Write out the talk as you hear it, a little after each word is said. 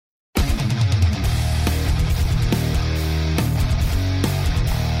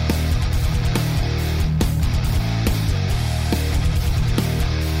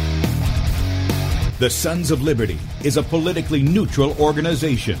The Sons of Liberty is a politically neutral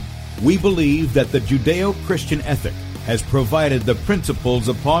organization. We believe that the Judeo-Christian ethic has provided the principles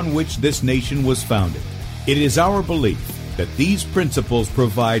upon which this nation was founded. It is our belief that these principles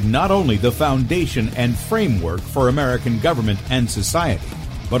provide not only the foundation and framework for American government and society,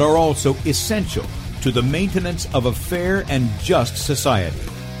 but are also essential to the maintenance of a fair and just society.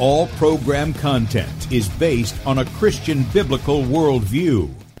 All program content is based on a Christian biblical worldview.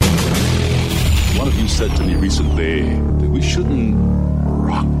 One of you said to me recently that we shouldn't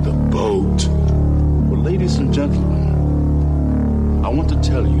rock the boat. Well, ladies and gentlemen, I want to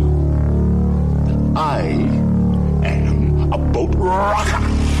tell you that I am a boat rocker.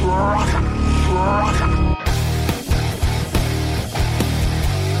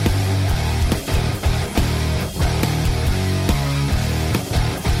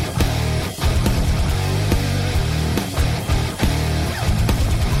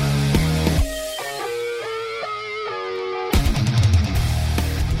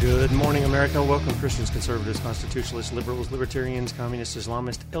 Good morning, America. Welcome, Christians, conservatives, constitutionalists, liberals, libertarians, communists,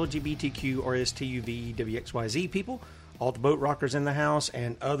 Islamists, LGBTQ, RSTUV, WXYZ people, all the boat rockers in the house,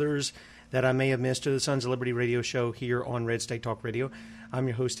 and others that I may have missed to the Sons of Liberty radio show here on Red State Talk Radio. I'm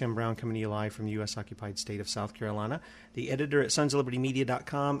your host, Tim Brown, coming to you live from the U.S.-occupied state of South Carolina, the editor at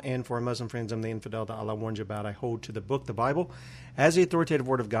sonsoflibertymedia.com, and for our Muslim friends, I'm the infidel that Allah warned you about. I hold to the book, the Bible, as the authoritative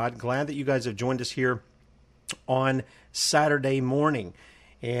word of God. Glad that you guys have joined us here on Saturday morning.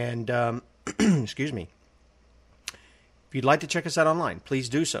 And, excuse me, if you'd like to check us out online, please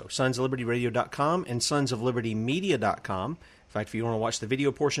do so. sonsoflibertyradio.com and sonsoflibertymedia.com. In fact, if you want to watch the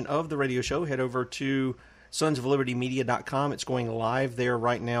video portion of the radio show, head over to sonsoflibertymedia.com. It's going live there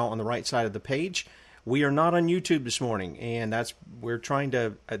right now on the right side of the page. We are not on YouTube this morning, and we're trying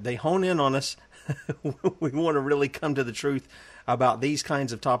to, they hone in on us. We want to really come to the truth about these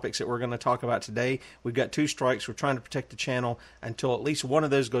kinds of topics that we're going to talk about today. We've got 2 strikes. We're trying to protect the channel until at least one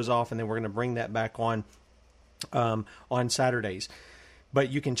of those goes off, and then we're going to bring that back on Saturdays. But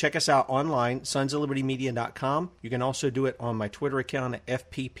you can check us out online, sonsoflibertymedia.com. You can also do it on my Twitter account at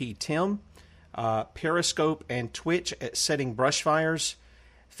FPPTim, Periscope and Twitch at Setting Brushfires,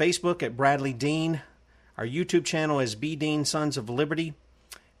 Facebook at Bradley Dean. Our YouTube channel is B. Dean Sons of Liberty,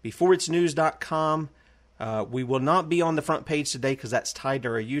 beforeitsnews.com. We will not be on the front page today because that's tied to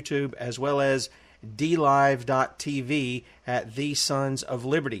our YouTube, as well as dlive.tv at The Sons of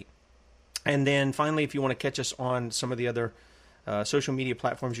Liberty. And then finally, if you want to catch us on some of the other social media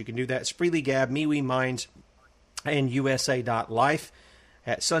platforms, you can do that. It's Freely Gab, MeWe, Minds, and USA.life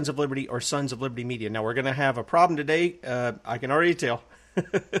at Sons of Liberty or Sons of Liberty Media. Now, we're going to have a problem today. I can already tell.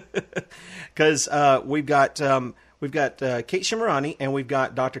 Because we've got Kate Shimerani and we've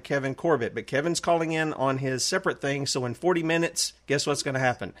got Dr. Kevin Corbett. But Kevin's calling in on his separate thing. So in 40 minutes, guess what's going to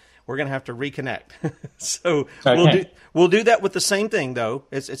happen? We're going to have to reconnect. So okay. We'll do that with the same thing, though.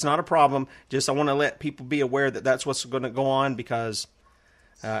 It's not a problem. Just I want to let people be aware that that's what's going to go on because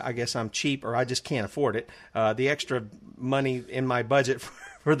I guess I'm cheap or I just can't afford it. The extra money in my budget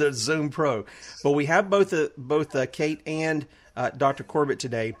for the Zoom Pro. But we have both Kate and Dr. Corbett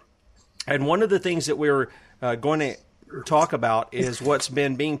today. And one of the things that we're going to talk about is what's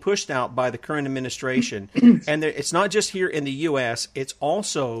been being pushed out by the current administration. And it's not just here in the U.S., it's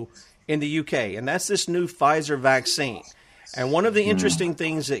also in the U.K., and that's this new Pfizer vaccine. And one of the interesting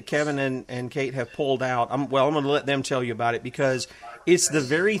things that Kevin and Kate have pulled out, I'm going to let them tell you about it because it's the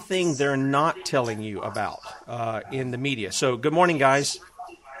very thing they're not telling you about in the media. So good morning, guys.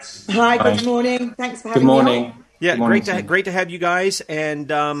 Hi, good morning. Thanks for having me. Good morning. Yeah, great to have you guys,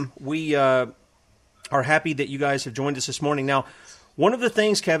 and we are happy that you guys have joined us this morning. Now, one of the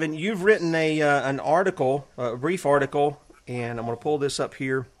things, Kevin, you've written an article, a brief article, and I'm going to pull this up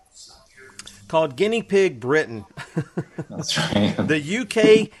here, called Guinea Pig Britain. That's right. The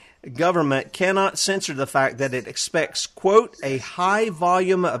UK government cannot censor the fact that it expects, quote, a high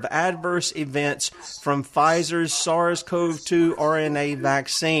volume of adverse events from Pfizer's SARS-CoV-2 RNA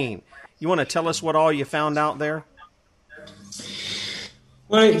vaccine. You want to tell us what all you found out there?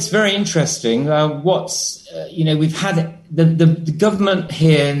 Well, it's very interesting. We've had the government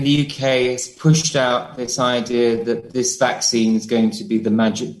here in the UK has pushed out this idea that this vaccine is going to be the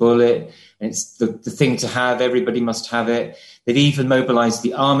magic bullet. And it's the thing to have. Everybody must have it. They've even mobilized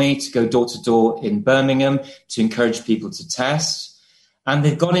the army to go door to door in Birmingham to encourage people to test. And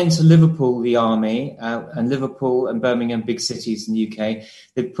they've gone into Liverpool, the army, and Liverpool and Birmingham, big cities in the UK.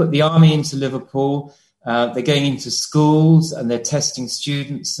 They've put the army into Liverpool. They're going into schools and they're testing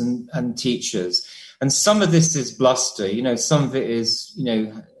students and teachers. And some of this is bluster. Some of it is,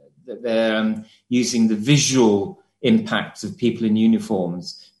 that they're using the visual impact of people in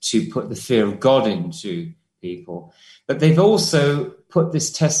uniforms to put the fear of God into people. But they've also put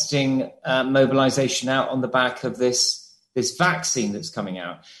this testing mobilization out on the back of this vaccine that's coming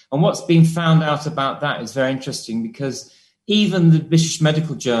out. And what's been found out about that is very interesting, because even the British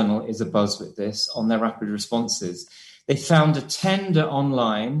Medical Journal is abuzz with this on their rapid responses. They found a tender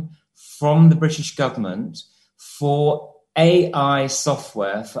online from the British government for AI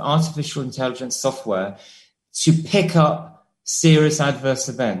software, for artificial intelligence software, to pick up serious adverse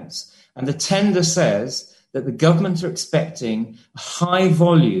events. And the tender says that the government are expecting a high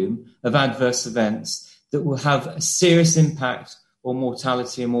volume of adverse events that will have a serious impact on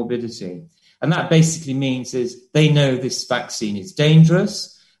mortality and morbidity. And that basically means is they know this vaccine is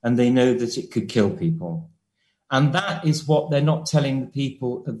dangerous and they know that it could kill people. And that is what they're not telling the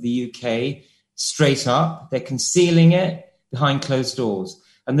people of the UK straight up. They're concealing it behind closed doors.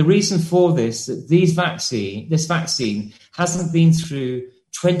 And the reason for this, that this vaccine hasn't been through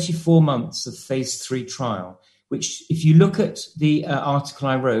 24 months of phase 3 trial, which if you look at the article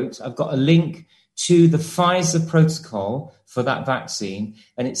I wrote, I've got a link to the Pfizer protocol for that vaccine.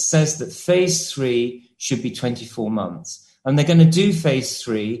 And it says that phase 3 should be 24 months. And they're going to do phase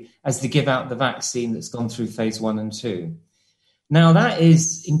 3 as they give out the vaccine that's gone through phase 1 and 2. Now, that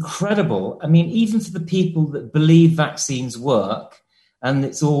is incredible. I mean, even for the people that believe vaccines work and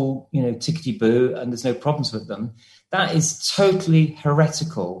it's all, tickety-boo and there's no problems with them, that is totally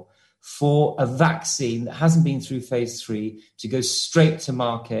heretical for a vaccine that hasn't been through phase 3 to go straight to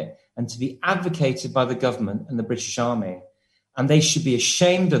market and to be advocated by the government and the British Army. And they should be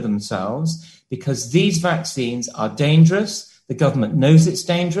ashamed of themselves, because these vaccines are dangerous. The government knows it's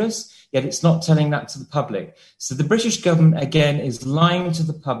dangerous, yet it's not telling that to the public. So the British government, again, is lying to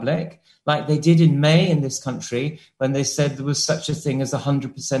the public, like they did in May in this country, when they said there was such a thing as a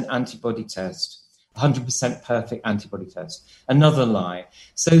 100% antibody test, 100% perfect antibody test. Another lie.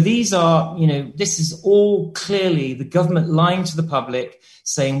 So these are, this is all clearly the government lying to the public,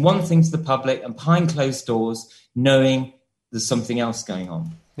 saying one thing to the public and behind closed doors, knowing there's something else going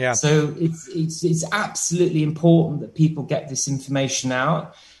on. Yeah. So it's absolutely important that people get this information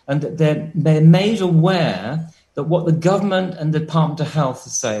out, and that they're made aware that what the government and the Department of Health are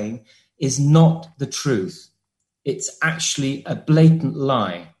saying is not the truth. It's actually a blatant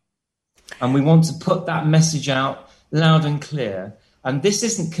lie. And we want to put that message out loud and clear. And this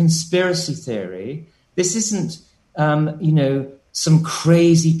isn't conspiracy theory. This isn't, some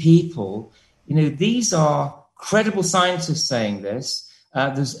crazy people. These are credible scientists saying this.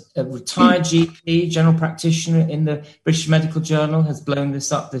 There's a retired GP, general practitioner in the British Medical Journal, has blown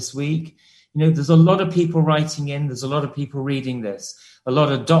this up this week. There's a lot of people writing in. There's a lot of people reading this. A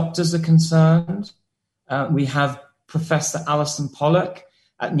lot of doctors are concerned. We have Professor Alison Pollock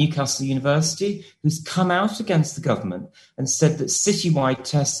at Newcastle University, who's come out against the government and said that citywide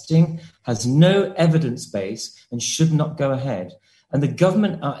testing has no evidence base and should not go ahead. And the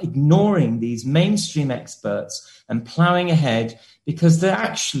government are ignoring these mainstream experts and ploughing ahead because they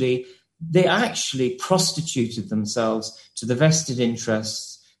actually prostituted themselves to the vested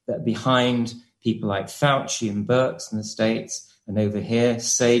interests that are behind people like Fauci and Birx in the States, and over here,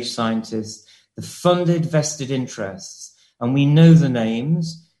 Sage scientists, the funded vested interests. And we know the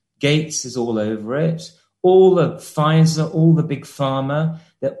names. Gates is all over it. All the Pfizer, all the big pharma,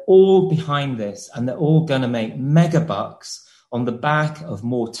 they're all behind this, and they're all going to make mega bucks on the back of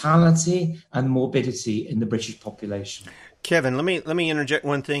mortality and morbidity in the British population. Kevin, let me interject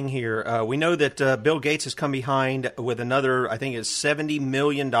one thing here. We know that Bill Gates has come behind with another, I think it's $70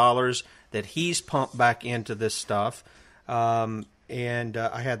 million that he's pumped back into this stuff. And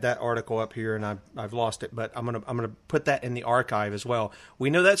I had that article up here, and I've lost it, but I'm gonna put that in the archive as well. We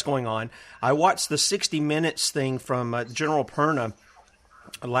know that's going on. I watched the 60 Minutes thing from General Perna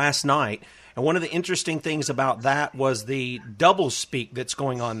last night, and one of the interesting things about that was the doublespeak that's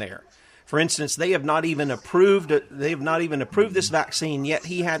going on there. For instance, they have not even approved this vaccine yet.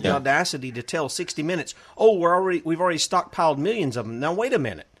 He had the audacity to tell 60 Minutes, "Oh, we've already stockpiled millions of them." Now wait a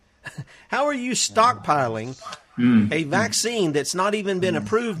minute. How are you stockpiling a vaccine that's not even been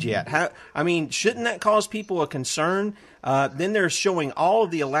approved yet? Shouldn't that cause people a concern? Then they're showing all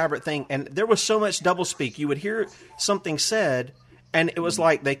of the elaborate thing, and there was so much doublespeak. You would hear something said, and it was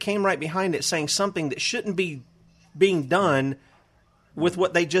like they came right behind it saying something that shouldn't be being done with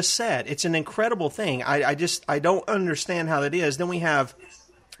what they just said. It's an incredible thing. I don't understand how that is. Then we have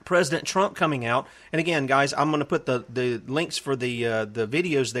President Trump coming out, and again, guys, I'm going to put the links for the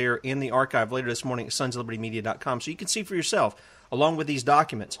videos there in the archive later this morning at sonsoflibertymedia.com, so you can see for yourself, along with these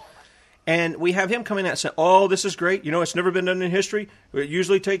documents. And we have him coming out and saying, "Oh, this is great. It's never been done in history. It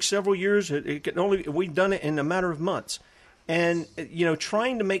usually takes several years. We've done it in a matter of months." and,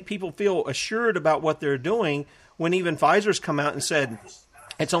 trying to make people feel assured about what they're doing when even Pfizer's come out and said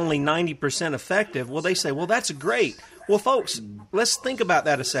it's only 90% effective. Well, they say, well, that's great. Well, folks, let's think about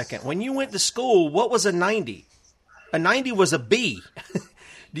that a second. When you went to school, what was a 90? A 90 was a B.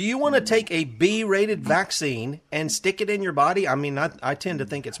 Do you want to take a B-rated vaccine and stick it in your body? I mean, I tend to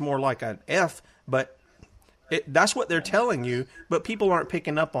think it's more like an F, but that's what they're telling you, but people aren't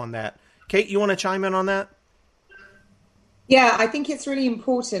picking up on that. Kate, you want to chime in on that? Yeah, I think it's really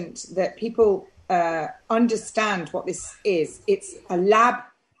important that people understand what this is. It's a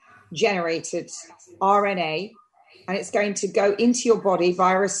lab-generated RNA, and it's going to go into your body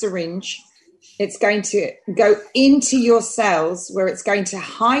via a syringe. It's going to go into your cells where it's going to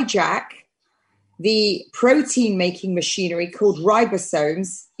hijack the protein-making machinery called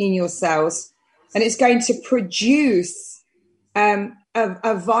ribosomes in your cells, and it's going to produce a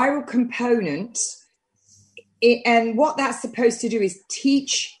viral component. And what that's supposed to do is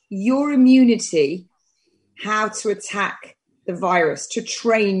teach your immunity how to attack the virus, to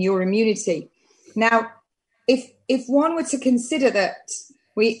train your immunity. Now, if one were to consider that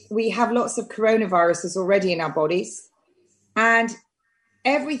we have lots of coronaviruses already in our bodies, and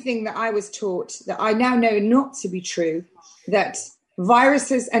everything that I was taught that I now know not to be true, that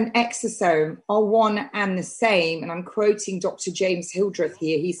viruses and exosome are one and the same. And I'm quoting Dr. James Hildreth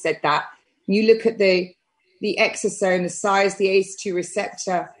here. He said that. You look at the exosome, the size, the ACE2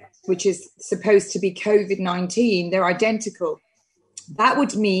 receptor, which is supposed to be COVID-19, they're identical. That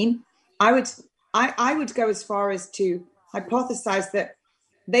would mean I would go as far as to hypothesize that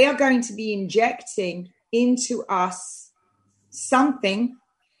they are going to be injecting into us something,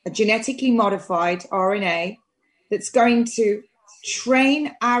 a genetically modified RNA, that's going to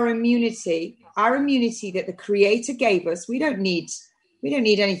train our immunity that the Creator gave us. We don't need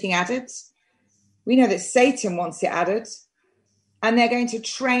anything added. We know that Satan wants it added. And they're going to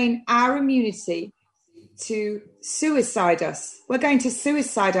train our immunity to suicide us. We're going to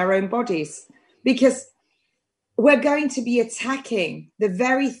suicide our own bodies because we're going to be attacking the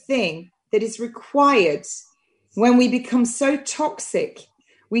very thing that is required when we become so toxic.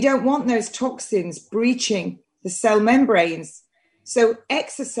 We don't want those toxins breaching the cell membranes. So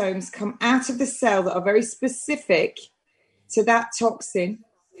exosomes come out of the cell that are very specific to that toxin.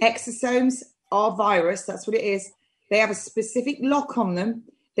 Exosomes are virus, that's what it is. They have a specific lock on them.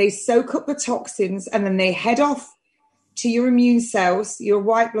 They soak up the toxins and then they head off to your immune cells, your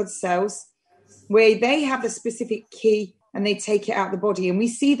white blood cells, where they have the specific key and they take it out of the body. And we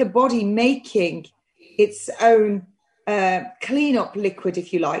see the body making its own cleanup liquid,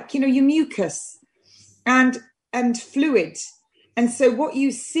 if you like, your mucus and fluid. And so what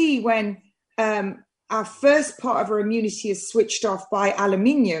you see when our first part of our immunity is switched off by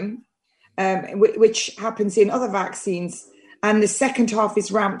aluminium, which happens in other vaccines, and the second half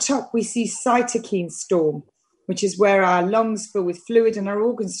is ramped up, we see cytokine storm, which is where our lungs fill with fluid and our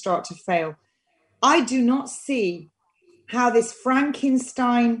organs start to fail. I do not see how this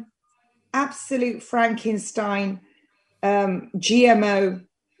absolute Frankenstein GMO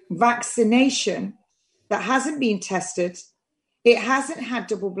vaccination that hasn't been tested, it hasn't had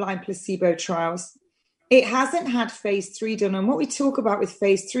double-blind placebo trials, it hasn't had phase 3 done. And what we talk about with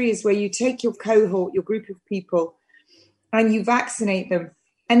phase 3 is where you take your cohort, your group of people, and you vaccinate them.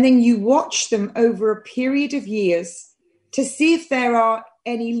 And then you watch them over a period of years to see if there are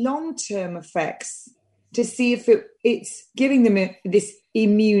any long-term effects, to see if it's giving them this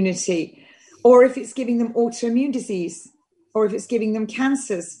immunity, or if it's giving them autoimmune disease, or if it's giving them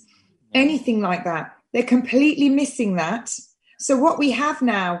cancers, anything like that. They're completely missing that. So what we have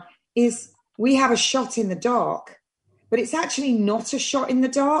now is we have a shot in the dark, but it's actually not a shot in the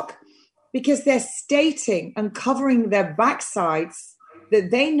dark because they're stating and covering their backsides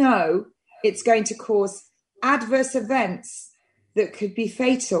that they know it's going to cause adverse events that could be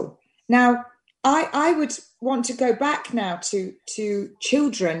fatal. Now, I would want to go back now to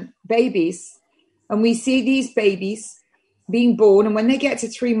children, babies, and we see these babies being born, and when they get to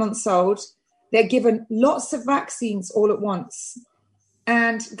 3 months old, they're given lots of vaccines all at once.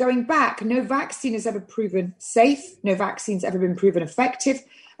 And going back, no vaccine has ever proven safe, no vaccine's ever been proven effective,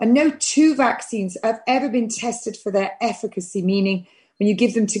 and no two vaccines have ever been tested for their efficacy, meaning when you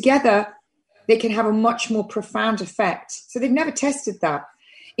give them together, they can have a much more profound effect. So they've never tested that.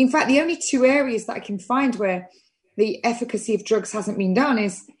 In fact, the only two areas that I can find where the efficacy of drugs hasn't been done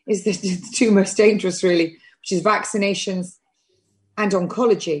is the two most dangerous, really, which is vaccinations and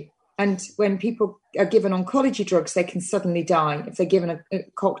oncology. And when people are given oncology drugs, they can suddenly die. If they're given a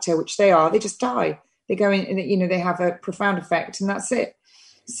cocktail, which they are, they just die. They go in, they have a profound effect, and that's it.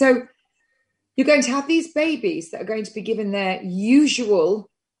 So You're going to have these babies that are going to be given their usual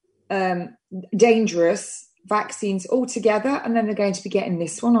dangerous vaccines all together, and then they're going to be getting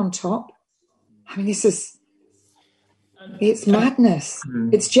this one on top. I mean, it's madness.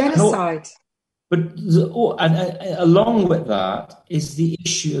 It's genocide. But along with that is the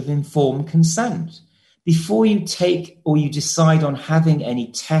issue of informed consent. Before you take or you decide on having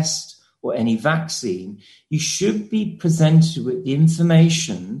any test or any vaccine, you should be presented with the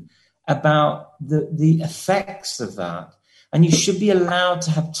information about the effects of that. And you should be allowed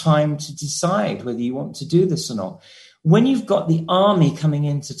to have time to decide whether you want to do this or not. When you've got the army coming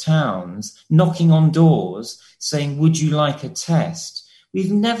into towns, knocking on doors, saying, would you like a test?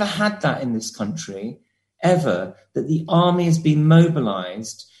 We've never had that in this country, ever, that the army has been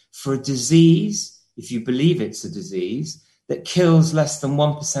mobilized for a disease, if you believe it's a disease, that kills less than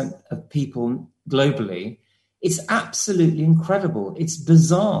 1% of people globally. It's absolutely incredible. It's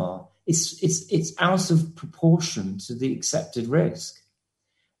bizarre. It's out of proportion to the accepted risk.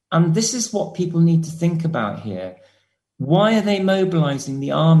 And this is what people need to think about here. Why are they mobilizing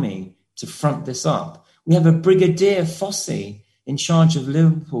the army to front this up? We have a Brigadier Fossey in charge of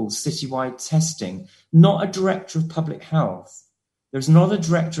Liverpool's citywide testing, not a director of public health. There's not a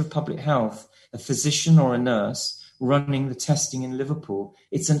director of public health, a physician or a nurse running the testing in Liverpool.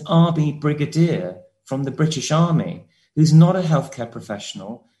 It's an army brigadier from the British Army who's not a healthcare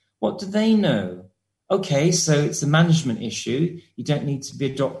professional. What do they know? Okay, so it's a management issue. You don't need to be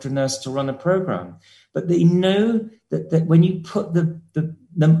a doctor or nurse to run a program. But they know that when you put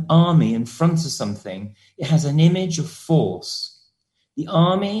the army in front of something, it has an image of force. The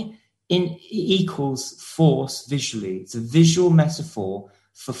army equals force visually. It's a visual metaphor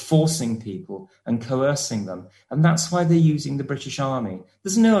for forcing people and coercing them. And that's why they're using the British Army.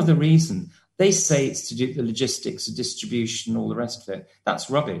 There's no other reason. They say it's to do the logistics, the distribution, all the rest of it. That's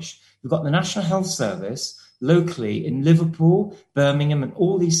rubbish. We've got the National Health Service locally in Liverpool, Birmingham, and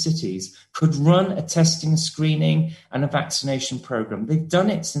all these cities could run a testing, screening, and a vaccination program. They've done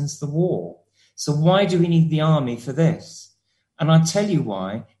it since the war. So why do we need the army for this? And I'll tell you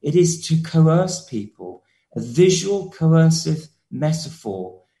why. It is to coerce people. A visual coercive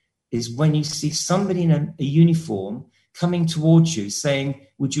metaphor is when you see somebody in a uniform coming towards you saying,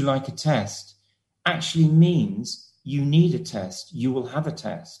 would you like a test? Actually means you need a test. You will have a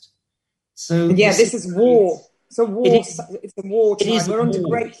test. So yeah, this is war. It's a war. It's a war time. We're under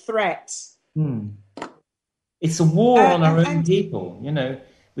great threat. It's a war on our own people. You know,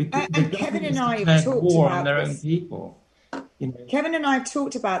 and Kevin and I have talked war about on their this. own people. You know. Kevin and I have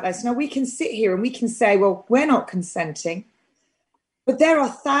talked about this. Now we can sit here and we can say, well, we're not consenting, but there are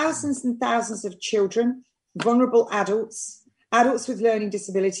thousands and thousands of children, vulnerable adults with learning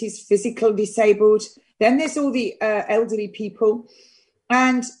disabilities, physically disabled. Then there's all the elderly people,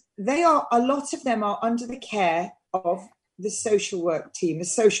 and a lot of them are under the care of the social work team, the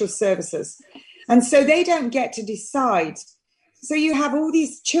social services. And so they don't get to decide. So you have all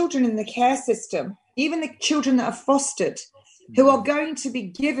these children in the care system, even the children that are fostered, who are going to be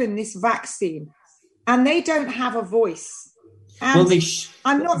given this vaccine, and they don't have a voice. And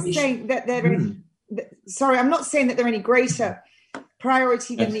I'm not saying that I'm not saying that they're any greater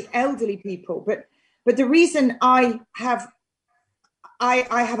priority than the elderly people, but the reason I have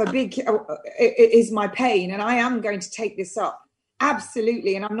a big is my pain, and I am going to take this up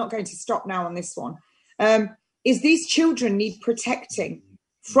absolutely, and I'm not going to stop now on this one. Is these children need protecting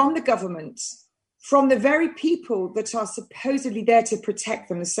from the government, from the very people that are supposedly there to protect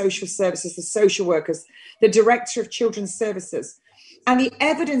them, the social services, the social workers, the director of children's services, and the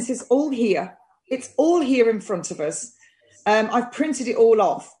evidence is all here. It's all here in front of us. I've printed it all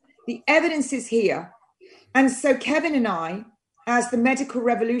off. The evidence is here, and so Kevin and I, as the medical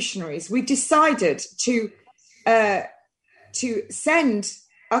revolutionaries, we decided to send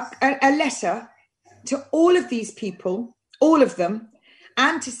a letter to all of these people, all of them,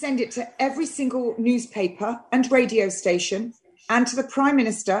 and to send it to every single newspaper and radio station, and to the Prime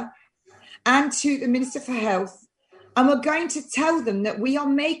Minister, and to the Minister for Health. And we're going to tell them that we are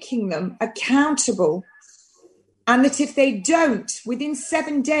making them accountable, and that if they don't, within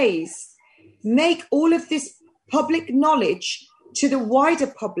 7 days, make all of this public knowledge to the wider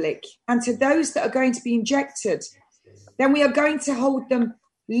public and to those that are going to be injected, then we are going to hold them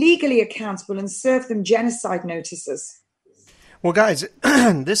legally accountable and serve them genocide notices. Well, guys,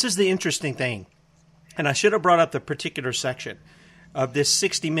 this is the interesting thing, and I should have brought up the particular section of this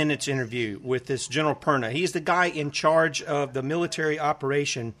 60 Minutes interview with this General Perna. He's the guy in charge of the military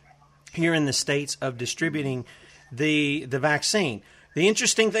operation here in the States of distributing the vaccine. The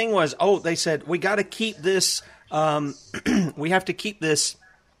interesting thing was, they said, we got to keep this, we have to keep this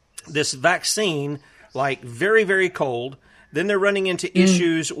this vaccine like very, very cold. Then they're running into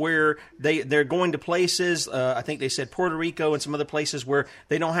issues where they're going to places, I think they said Puerto Rico and some other places where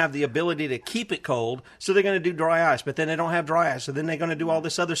they don't have the ability to keep it cold, so they're going to do dry ice, but then they don't have dry ice, so then they're going to do all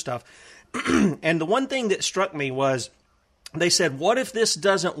this other stuff. And the one thing that struck me was they said, what if this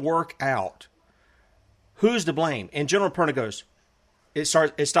doesn't work out? Who's to blame? And General Perna goes, it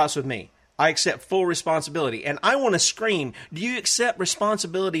starts with me. I accept full responsibility. And I want to scream, do you accept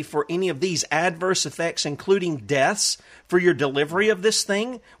responsibility for any of these adverse effects, including deaths, for your delivery of this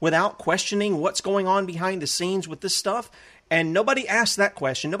thing without questioning what's going on behind the scenes with this stuff? And nobody asked that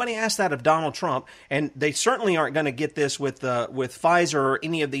question. Nobody asked that of Donald Trump. And they certainly aren't going to get this with Pfizer or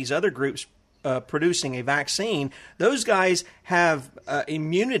any of these other groups producing a vaccine. Those guys have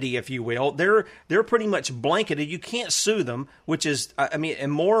immunity, if you will. They're pretty much blanketed. You can't sue them, which is,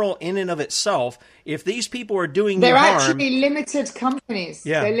 immoral in and of itself. If these people are doing they're you harm, actually limited companies.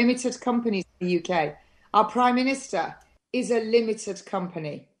 Yeah. They're limited companies in the UK. Our Prime Minister is a limited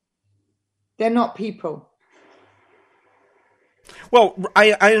company. They're not people. Well,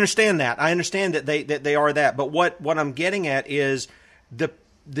 I understand that. I understand that they are that. But what I'm getting at is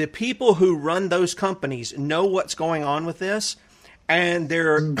the people who run those companies know what's going on with this, and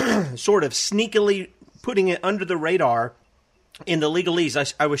they're sort of sneakily putting it under the radar in the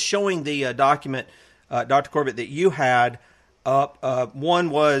legalese. I was showing the document, Dr. Corbett, that you had up. One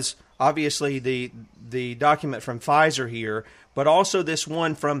was obviously the document from Pfizer here, but also this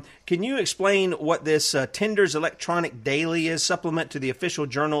one from, can you explain what this Tender's Electronic Daily is, supplement to the official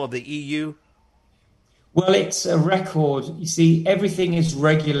journal of the EU? Well, it's a record. You see, everything is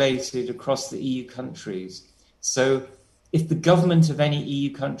regulated across the EU countries. So if the government of any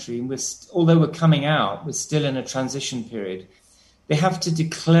EU country, although we're coming out, we're still in a transition period, they have to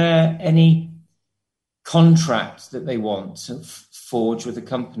declare any contract that they want to forge with a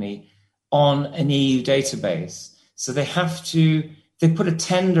company on an EU database. So they put a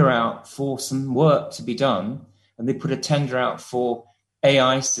tender out for some work to be done, and they put a tender out for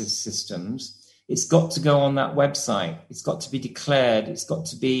AI systems. It's got to go on that website. It's got to be declared. It's got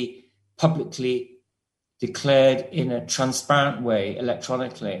to be publicly declared in a transparent way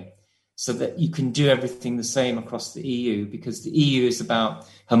electronically, so that you can do everything the same across the EU, because the EU is about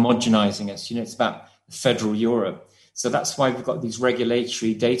homogenizing us. It's about federal Europe. So that's why we've got these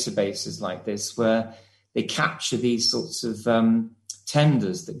regulatory databases like this, where they capture these sorts of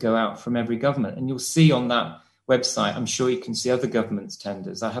tenders that go out from every government. And you'll see on that website, I'm sure you can see other governments'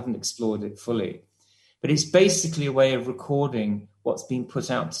 tenders. I haven't explored it fully. But it's basically a way of recording what's been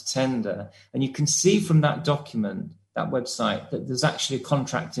put out to tender. And you can see from that document, that website, that there's actually a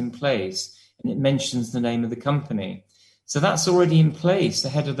contract in place, and it mentions the name of the company. So that's already in place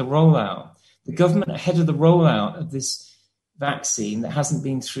ahead of the rollout. The government, ahead of the rollout of this vaccine that hasn't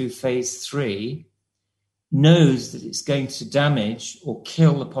been through phase 3, knows that it's going to damage or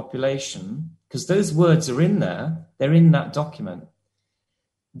kill the population, because those words are in there, they're in that document.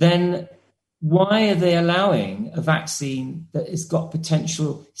 Then why are they allowing a vaccine that has got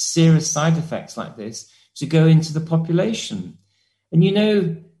potential serious side effects like this to go into the population?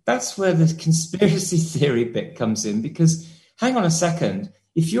 And that's where the conspiracy theory bit comes in, because hang on a second,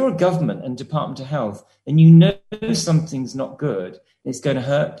 if you're a government and Department of Health and you know something's not good, it's going to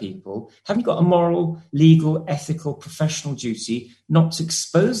hurt people, haven't you got a moral, legal, ethical, professional duty not to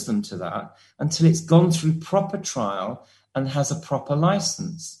expose them to that until it's gone through proper trial and has a proper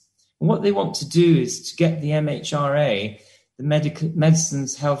license? And what they want to do is to get the MHRA, the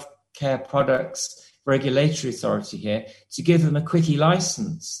Medicines Healthcare Products Regulatory Authority here, to give them a quickie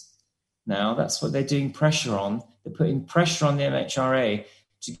license. Now, that's what they're doing pressure on. They're putting pressure on the MHRA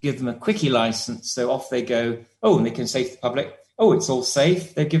to give them a quickie license. So off they go. Oh, and they can say to the public, oh, it's all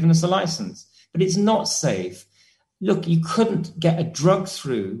safe. They've given us a license. But it's not safe. Look, you couldn't get a drug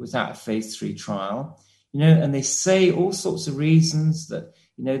through without a phase 3 trial, and they say all sorts of reasons that,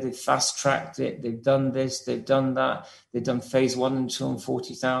 they've fast-tracked it, they've done this, they've done that, they've done phase 1 and 2 on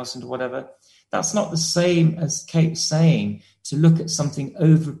 40,000 or whatever. That's not the same as Kate's saying, to look at something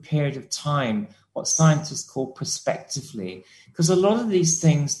over a period of time, what scientists call prospectively. Because a lot of these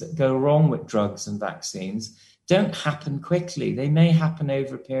things that go wrong with drugs and vaccines don't happen quickly. They may happen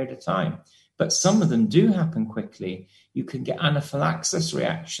over a period of time, but some of them do happen quickly. You can get anaphylaxis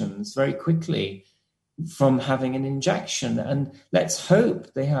reactions very quickly from having an injection. And let's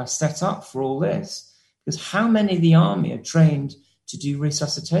hope they are set up for all this, because how many of the army are trained to do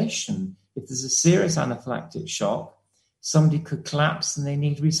resuscitation? If there's a serious anaphylactic shock, somebody could collapse and they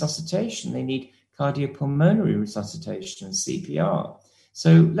need resuscitation. They need cardiopulmonary resuscitation, CPR.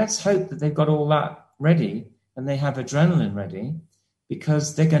 So let's hope that they've got all that ready and they have adrenaline ready,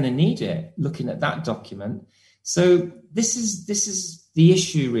 because they're going to need it, looking at that document. So this is the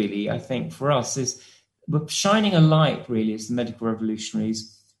issue, really, I think, for us, is we're shining a light, really, as the medical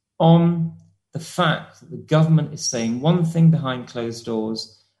revolutionaries, on the fact that the government is saying one thing behind closed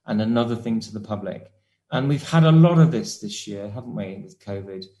doors and another thing to the public. And we've had a lot of this year, haven't we, with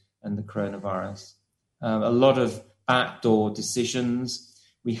COVID and the coronavirus? A lot of backdoor decisions.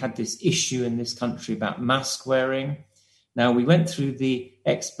 We had this issue in this country about mask wearing. Now, we went through the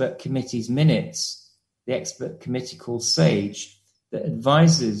expert committee's minutes, the expert committee called SAGE, that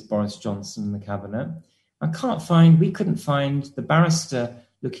advises Boris Johnson and the cabinet. We couldn't find, the barrister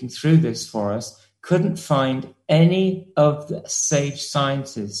looking through this for us, couldn't find any of the SAGE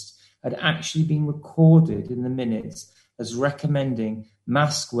scientists had actually been recorded in the minutes as recommending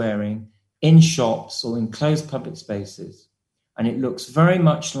mask wearing in shops or in closed public spaces. And it looks very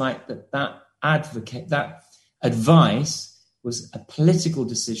much like that advice was a political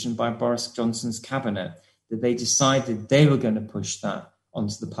decision by Boris Johnson's cabinet, that they decided they were going to push that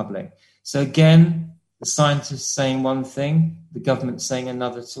onto the public. So again, the scientists saying one thing, the government saying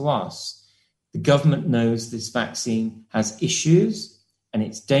another to us. The government knows this vaccine has issues and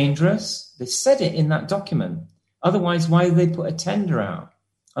it's dangerous. They said it in that document. Otherwise, why do they put a tender out?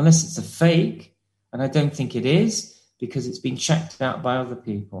 Unless it's a fake, and I don't think it is, because it's been checked out by other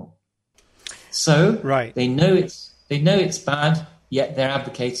people. So they know it's bad, yet they're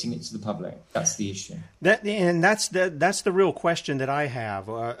advocating it to the public. That's the issue. That's the real question that I have.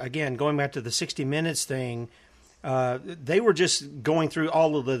 Again, going back to the 60 Minutes thing, they were just going through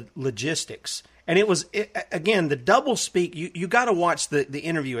all of the logistics. And again, the double speak, you got to watch the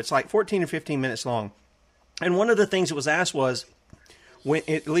interview. It's like 14 or 15 minutes long. And one of the things that was asked was,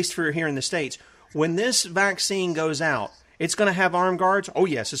 at least for here in the States, when this vaccine goes out, it's going to have armed guards? Oh,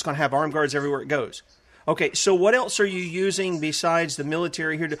 yes, it's going to have armed guards everywhere it goes. Okay, so what else are you using besides the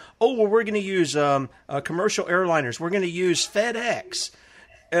military here? We're going to use commercial airliners. We're going to use FedEx.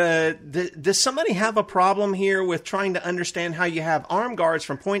 Does somebody have a problem here with trying to understand how you have armed guards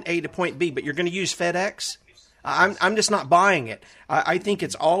from point A to point B, but you're going to use FedEx? I'm just not buying it. I think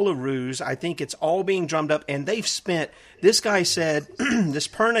it's all a ruse. I think it's all being drummed up. And they've spent, this guy said, this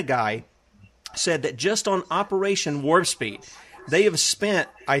Perna guy said that just on Operation Warp Speed, they have spent,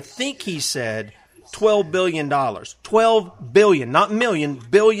 I think he said, $12 billion. $12 billion, not million, $1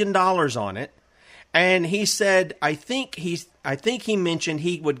 billion on it. And he said, I think he mentioned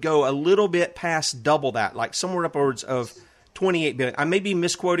he would go a little bit past double that, like somewhere upwards of 28 billion. I may be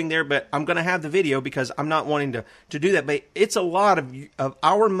misquoting there, but I'm going to have the video because I'm not wanting to do that. But it's a lot of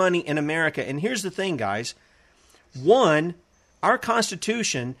our money in America. And here's the thing, guys. One, our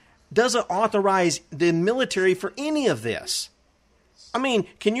Constitution doesn't authorize the military for any of this. I mean,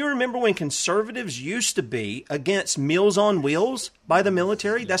 can you remember when conservatives used to be against Meals on Wheels by the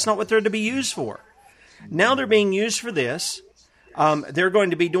military? That's not what they're to be used for. Now they're being used for this. They're going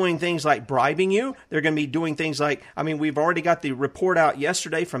to be doing things like bribing you. They're going to be doing things like, we've already got the report out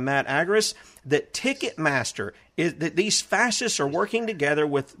yesterday from Matt Agris that Ticketmaster, that these fascists are working together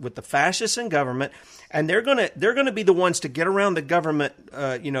with the fascists in government, and they're going to be the ones to get around the government,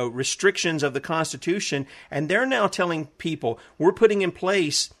 restrictions of the Constitution. And they're now telling people, we're putting in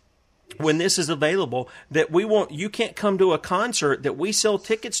place, when this is available, that you can't come to a concert that we sell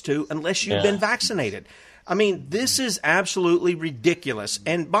tickets to unless you've been vaccinated. This is absolutely ridiculous.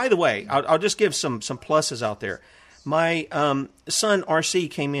 And by the way, I'll just give some pluses out there. My son, RC,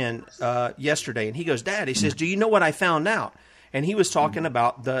 came in yesterday, and he goes, Dad, he says, do you know what I found out? And he was talking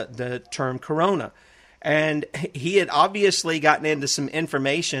about the term corona. And he had obviously gotten into some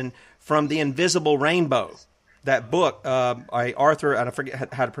information from The Invisible Rainbow, that book by Arthur, and I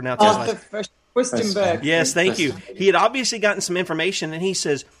forget how to pronounce his last name. Firstenberg. Yes, thank you. He had obviously gotten some information, and he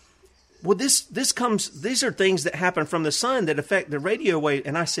says, well, these are things that happen from the sun that affect the radio wave.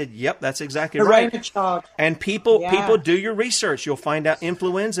 And I said, yep, that's exactly right. Charge. And people do your research. You'll find out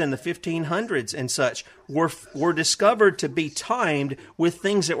influenza in the 1500s and such were discovered to be timed with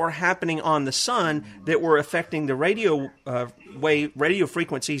things that were happening on the sun that were affecting the radio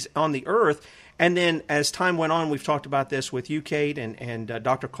frequencies on the earth. And then as time went on, we've talked about this with you, Kate, and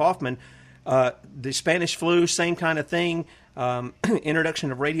Dr. Kaufman, the Spanish flu, same kind of thing.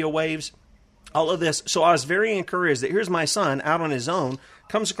 Introduction of radio waves, all of this. So I was very encouraged that here's my son out on his own,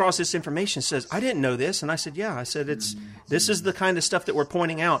 comes across this information, says, I didn't know this. And I said, yeah. I said, this is the kind of stuff that we're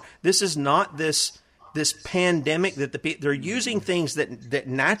pointing out. This is not this pandemic that they're using things that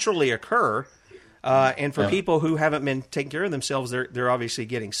naturally occur. And for people who haven't been taking care of themselves, they're obviously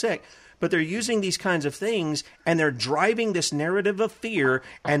getting sick. But they're using these kinds of things, and they're driving this narrative of fear,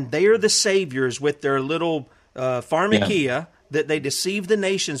 and they're the saviors with their little pharmakia, that they deceived the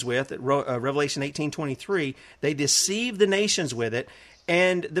nations with, Revelation 18:23, they deceived the nations with it,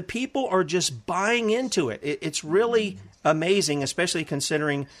 and the people are just buying into it. It's really amazing, especially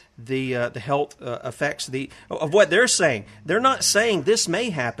considering the health effects of what they're saying. They're not saying this may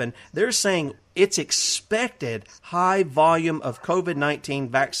happen. They're saying it's expected high volume of COVID-19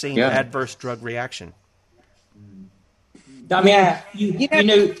 vaccine adverse drug reaction. I mean,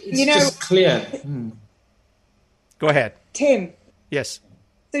 it's just clear. Go ahead, Tim. Yes.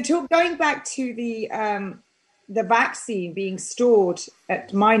 So going back to the vaccine being stored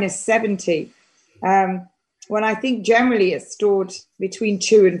at -70, when I think generally it's stored between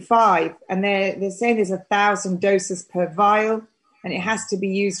 2 and 5, and they're saying there's 1,000 doses per vial, and it has to be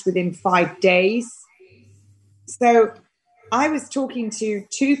used within 5 days. So I was talking to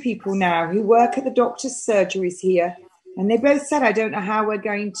 2 people now who work at the doctor's surgeries here, and they both said, I don't know how we're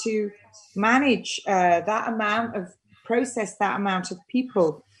going to manage process that amount of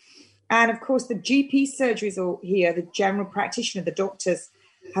people. And of course, the GP surgeries here, the general practitioner, the doctors,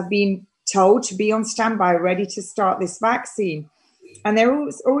 have been told to be on standby, ready to start this vaccine. And they're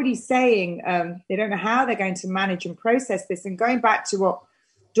already saying they don't know how they're going to manage and process this. And going back to what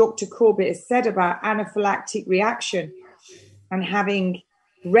Dr. Corbett has said about anaphylactic reaction and having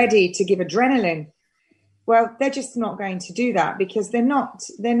ready to give adrenaline, well, they're just not going to do that because they're not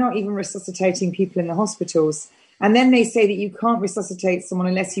even resuscitating people in the hospitals. And then they say that you can't resuscitate someone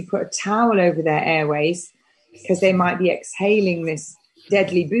unless you put a towel over their airways because they might be exhaling this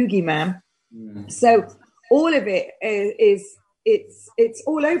deadly boogeyman. So all of it it's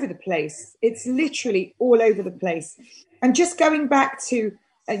all over the place. It's literally all over the place. And just going back to,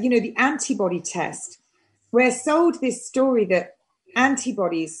 the antibody test, we're sold this story that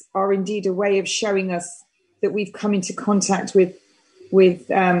antibodies are indeed a way of showing us that we've come into contact with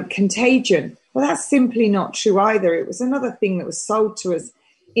contagion. Well, that's simply not true either. It was another thing that was sold to us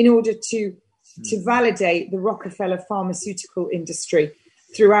in order to validate the Rockefeller pharmaceutical industry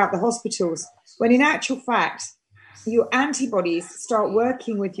throughout the hospitals, when in actual fact, your antibodies start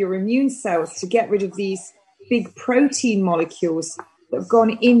working with your immune cells to get rid of these big protein molecules that have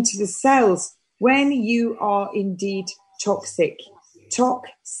gone into the cells when you are indeed toxic.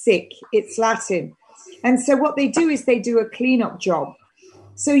 Toxic, it's Latin. And so what they do is they do a cleanup job.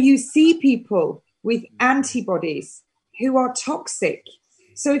 So you see people with antibodies who are toxic.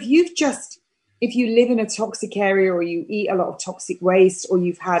 So if you live in a toxic area, or you eat a lot of toxic waste, or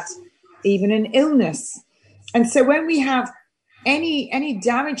you've had even an illness. And so when we have any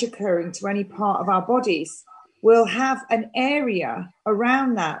damage occurring to any part of our bodies, we'll have an area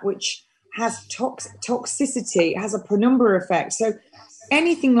around that which has toxicity, has a penumbra effect. So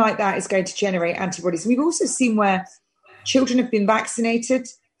anything like that is going to generate antibodies. We've also seen where children have been vaccinated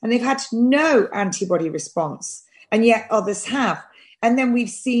and they've had no antibody response, and yet others have. And then we've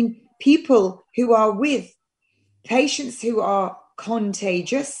seen people who are with patients who are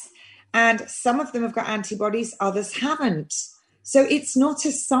contagious, and some of them have got antibodies, others haven't. So it's not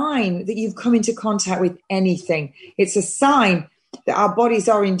a sign that you've come into contact with anything. It's a sign that our bodies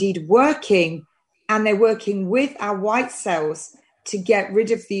are indeed working, and they're working with our white cells to get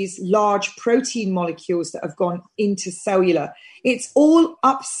rid of these large protein molecules that have gone intercellular. It's all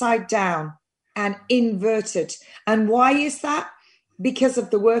upside down and inverted. And why is that? Because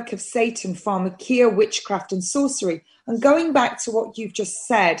of the work of Satan, pharmakia, witchcraft, and sorcery. And going back to what you've just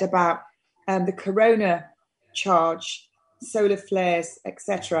said about the corona charge, solar flares,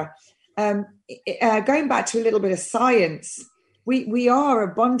 etc., going back to a little bit of science, we are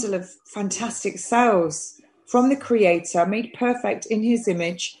a bundle of fantastic cells from the Creator, made perfect in his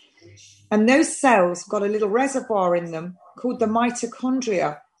image. And those cells got a little reservoir in them called the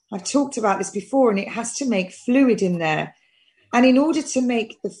mitochondria. I've talked about this before, and it has to make fluid in there. And in order to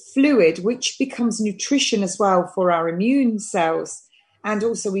make the fluid, which becomes nutrition as well for our immune cells, and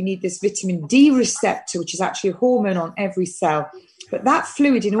also we need this vitamin D receptor, which is actually a hormone on every cell. But that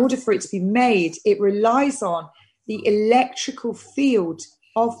fluid, in order for it to be made, it relies on the electrical field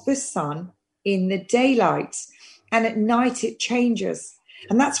of the sun in the daylight. And at night it changes.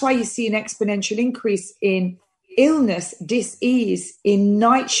 And that's why you see an exponential increase in illness, dis-ease in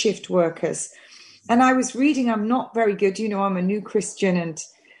night shift workers. And I was reading, I'm not very good, I'm a new Christian, and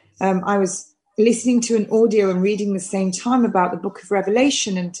I was listening to an audio and reading the same time about the book of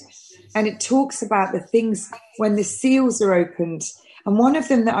Revelation, and it talks about the things when the seals are opened. And one of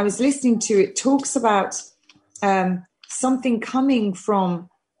them that I was listening to, it talks about something coming from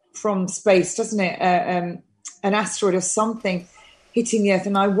space, doesn't it? An asteroid or something hitting the earth.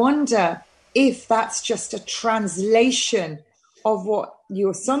 And I wonder if that's just a translation of what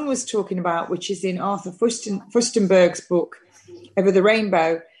your son was talking about, which is in Arthur Furstenberg's book, over the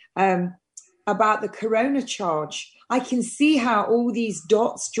rainbow, about the corona charge. I can see how all these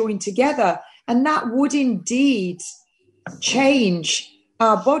dots join together, and that would indeed change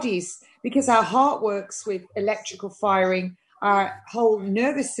our bodies, because our heart works with electrical firing, our whole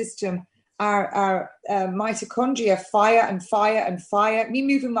nervous system, our mitochondria fire and fire and fire. Me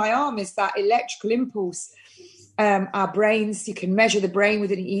moving my arm is that electrical impulse. Our brains, you can measure the brain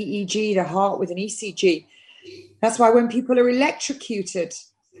with an EEG, the heart with an ECG. That's why when people are electrocuted,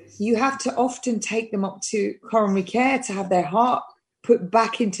 you have to often take them up to coronary care to have their heart put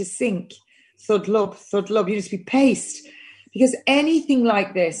back into sync. Thud lub, you just be paced. Because anything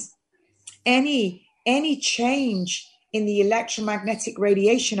like this, any change in the electromagnetic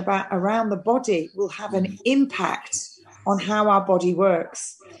radiation around the body will have an impact on how our body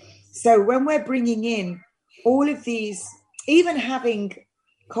works. So when we're bringing in all of these, even having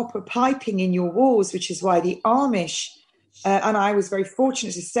copper piping in your walls, which is why the Amish, and I was very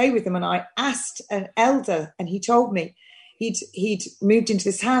fortunate to stay with them, and I asked an elder, and he told me he'd moved into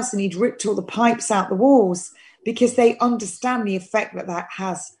this house and he'd ripped all the pipes out the walls, because they understand the effect that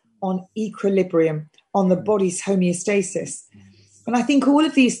has on equilibrium, on the body's homeostasis. And I think all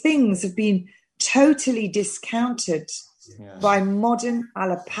of these things have been totally discounted by modern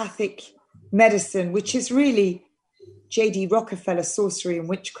allopathic medicine, which is really J.D. Rockefeller sorcery and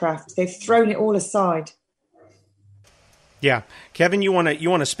witchcraft. They've thrown it all aside. Yeah. Kevin, you want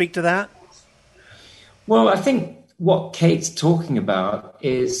to speak to that? Well, I think what Kate's talking about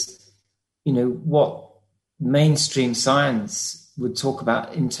is, what mainstream science would talk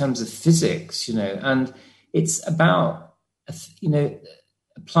about in terms of physics, and it's about,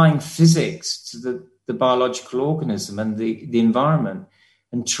 applying physics to the biological organism and the environment,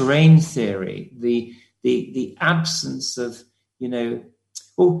 and terrain theory, the absence of,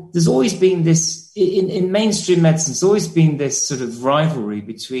 there's always been this, in mainstream medicine, there's always been this sort of rivalry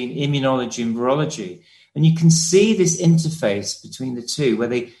between immunology and virology. And you can see this interface between the two, where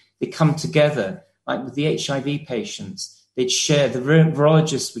they come together, like with the HIV patients. They'd share, the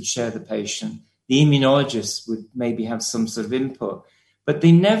virologist would share the patient, the immunologist would maybe have some sort of input. But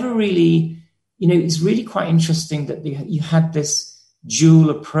they never really, it's really quite interesting that you had this dual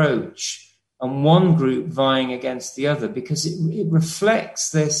approach, and one group vying against the other, because it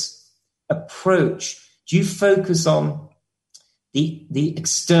reflects this approach. Do you focus on the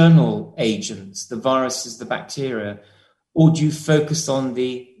external agents, the viruses, the bacteria, or do you focus on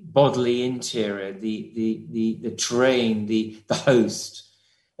the bodily interior, the terrain, the host?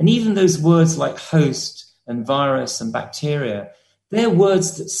 And even those words like host and virus and bacteria, they're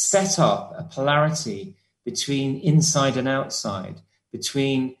words that set up a polarity between inside and outside,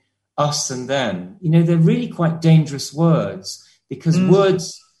 between us and them. They're really quite dangerous words, because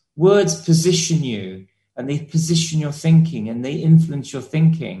words position you, and they position your thinking, and they influence your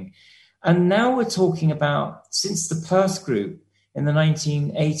thinking. And now we're talking about, since the Perth group in the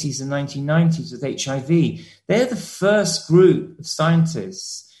 1980s and 1990s with HIV, they're the first group of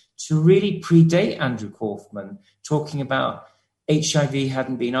scientists to really predate Andrew Kaufman, talking about HIV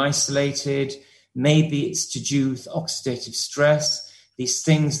hadn't been isolated, maybe it's to do with oxidative stress, these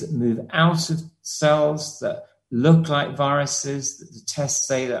things that move out of cells that look like viruses, that the tests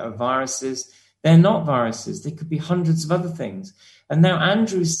say that are viruses. They're not viruses. They could be hundreds of other things. And now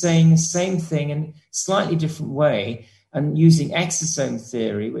Andrew's saying the same thing in a slightly different way, and using exosome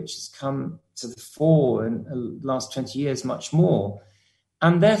theory, which has come to the fore in the last 20 years much more.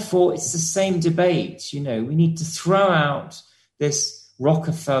 And therefore, it's the same debate. We need to throw out this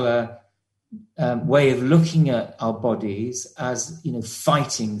Rockefeller way of looking at our bodies as,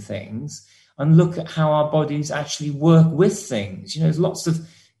 fighting things, and look at how our bodies actually work with things. There's lots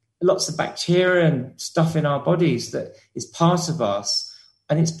of bacteria and stuff in our bodies that is part of us,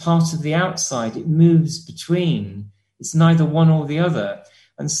 and it's part of the outside. It moves between. It's neither one or the other.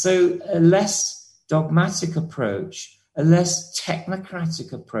 And so a less dogmatic approach, a less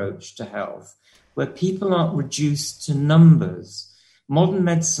technocratic approach to health, where people aren't reduced to numbers. Modern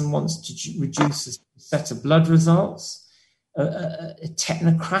medicine wants to reduce a set of blood results, a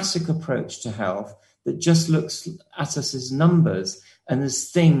technocratic approach to health that just looks at us as numbers and as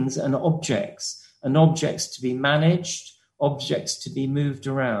things and objects to be managed, objects to be moved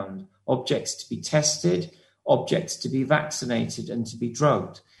around, objects to be tested, objects to be vaccinated and to be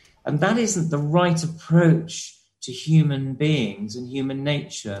drugged. And that isn't the right approach to human beings and human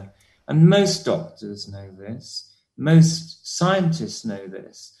nature. And most doctors know this. Most scientists know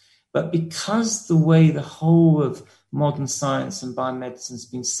this. But because the way the whole of modern science and biomedicine has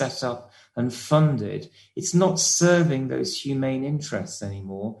been set up and funded, it's not serving those humane interests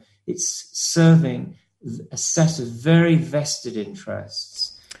anymore. It's serving a set of very vested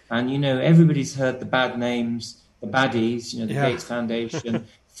interests. And, everybody's heard the bad names, the baddies, the Gates Foundation,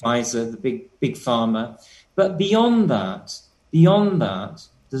 Pfizer, the big pharma. But beyond that,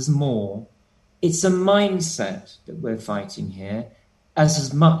 there's more. It's a mindset that we're fighting here,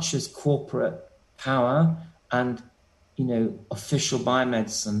 as much as corporate power and, official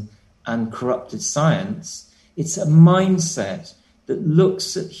biomedicine and corrupted science. It's a mindset that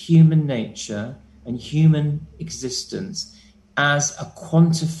looks at human nature and human existence as a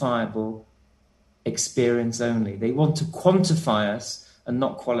quantifiable experience only. They want to quantify us and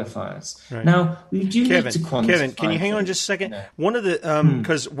not qualify us. Right. Now, we do need to quantify. Kevin, can you hang on just a second? One of the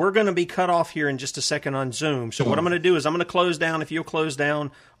because we're going to be cut off here in just a second on Zoom. So what I'm going to do is I'm going to close down. If you'll close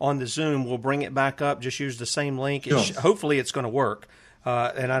down on the Zoom, we'll bring it back up. Just use the same link. Hopefully, it's going to work,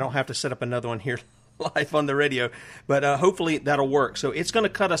 and I don't have to set up another one here live on the radio. But hopefully that'll work. So it's going to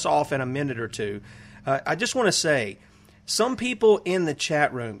cut us off in a minute or two. I just want to say, some people in the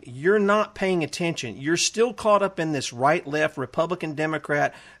chat room, you're not paying attention. You're still caught up in this right-left, Republican,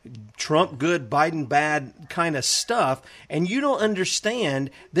 Democrat, Trump good, Biden bad kind of stuff, and you don't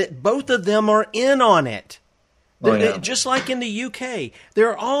understand that both of them are in on it. Just like in the UK,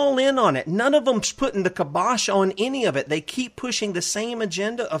 they're all in on it. None of them's putting the kibosh on any of it. They keep pushing the same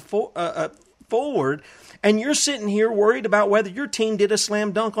agenda forward, and you're sitting here worried about whether your team did a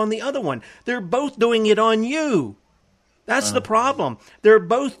slam dunk on the other one. They're both doing it on you. That's the problem. They're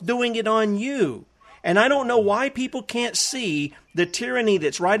both doing it on you. And I don't know why people can't see the tyranny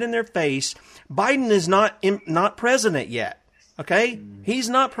that's right in their face. Biden is not president yet. Okay? He's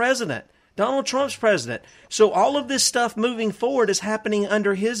not president. Donald Trump's president. So all of this stuff moving forward is happening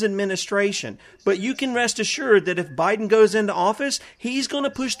under his administration. But you can rest assured that if Biden goes into office, he's going to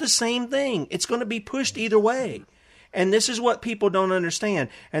push the same thing. It's going to be pushed either way. And this is what people don't understand.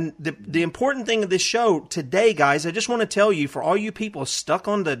 And the important thing of this show today, guys, I just want to tell you, for all you people stuck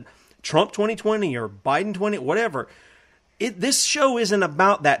on the Trump 2020 or Biden 20, whatever, this show isn't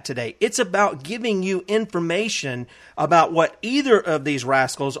about that today. It's about giving you information about what either of these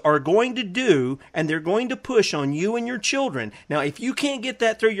rascals are going to do, and they're going to push on you and your children. Now, if you can't get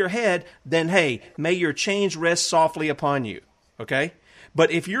that through your head, then hey, may your chains rest softly upon you, okay?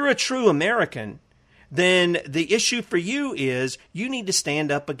 But if you're a true American, then the issue for you is you need to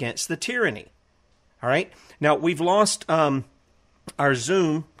stand up against the tyranny. All right? Now, we've lost our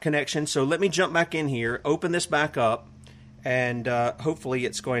Zoom connection, so let me jump back in here, open this back up, and hopefully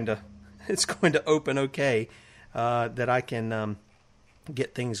it's going to open okay, that I can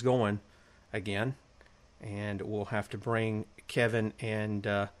get things going again. And we'll have to bring Kevin and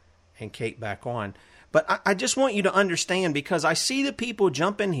Kate back on. But I just want you to understand, because I see the people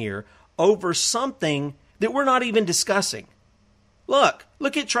jump in here over something that we're not even discussing. Look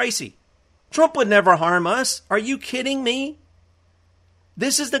at Tracy. Trump would never harm us. Are you kidding me?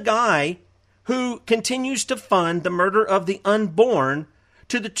 This is the guy who continues to fund the murder of the unborn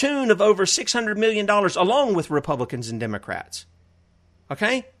to the tune of over $600 million, along with Republicans and Democrats.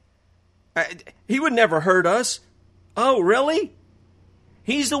 Okay? He would never hurt us. Oh, really?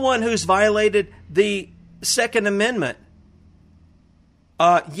 He's the one who's violated the Second Amendment.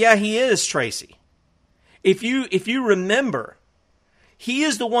 Yeah, he is, Tracy. If you remember, he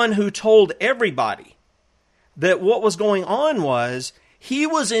is the one who told everybody that what was going on was he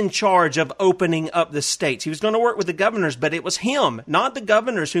was in charge of opening up the states. He was going to work with the governors, but it was him, not the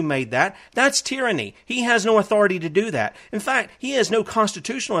governors, who made that. That's tyranny. He has no authority to do that. In fact, he has no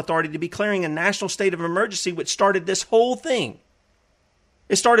constitutional authority to be declaring a national state of emergency, which started this whole thing.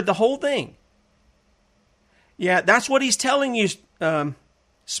 It started the whole thing. Yeah, that's what he's telling you,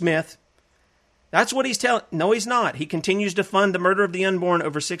 Smith. That's what he's telling. No, he's not. He continues to fund the murder of the unborn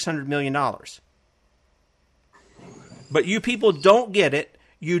over $600 million. But you people don't get it.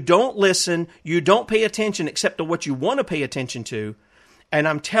 You don't listen. You don't pay attention except to what you want to pay attention to. And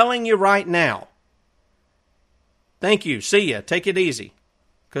I'm telling you right now. Thank you. See ya. Take it easy.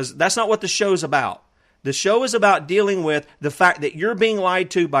 Because that's not what the show's about. The show is about dealing with the fact that you're being lied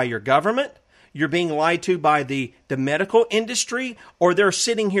to by your government. You're being lied to by the medical industry, or they're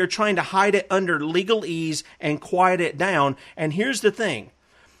sitting here trying to hide it under legalese and quiet it down. And here's the thing.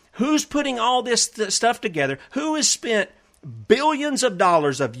 Who's putting all this stuff together? Who has spent billions of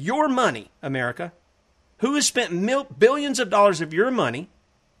dollars of your money, America? Who has spent billions of dollars of your money?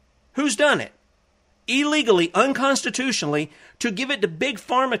 Who's done it? Illegally, unconstitutionally, to give it to big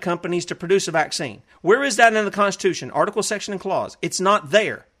pharma companies to produce a vaccine. Where is that in the Constitution? Article, section, and clause. It's not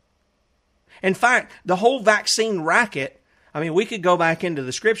there. In fact, the whole vaccine racket, I mean, we could go back into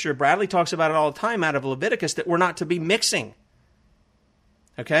the scripture. Bradley talks about it all the time out of Leviticus, that we're not to be mixing.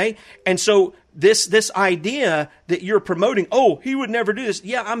 Okay? And so this idea that you're promoting, oh, he would never do this.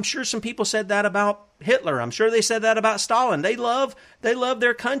 Yeah, I'm sure some people said that about Hitler. I'm sure they said that about Stalin. They love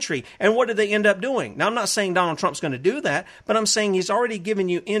their country. And what did they end up doing? Now, I'm not saying Donald Trump's going to do that, but I'm saying he's already given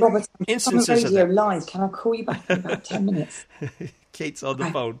you instances of that. Live. Can I call you back in about 10 minutes? Kate's on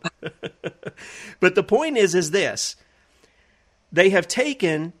the phone. But the point is this. They have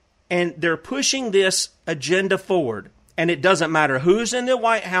taken and they're pushing this agenda forward. And it doesn't matter who's in the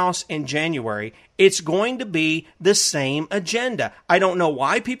White House in January. It's going to be the same agenda. I don't know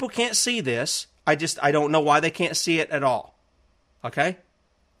why people can't see this. I don't know why they can't see it at all. Okay?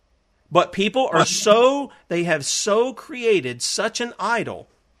 But people are they have so created such an idol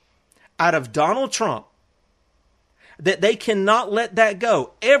out of Donald Trump that they cannot let that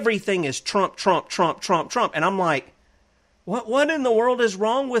go. Everything is Trump, Trump, Trump, Trump, Trump. And I'm like, what in the world is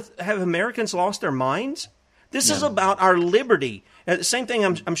wrong with, have Americans lost their minds? This is about our liberty. The same thing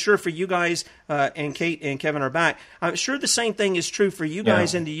I'm sure for you guys, and Kate and Kevin are back. I'm sure the same thing is true for you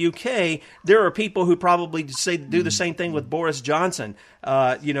guys in the UK. There are people who probably do the same thing with Boris Johnson.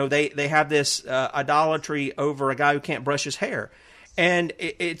 They have this idolatry over a guy who can't brush his hair. And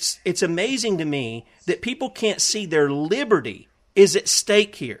it's amazing to me that people can't see their liberty is at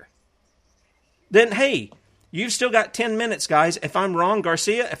stake here. Then, hey, you've still got 10 minutes, guys. If I'm wrong,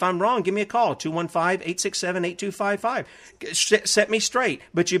 Garcia, if I'm wrong, give me a call, 215-867-8255. Set me straight.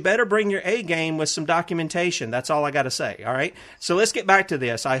 But you better bring your A game with some documentation. That's all I got to say, all right? So let's get back to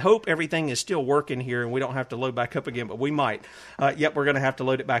this. I hope everything is still working here and we don't have to load back up again, but we might. Yep, we're going to have to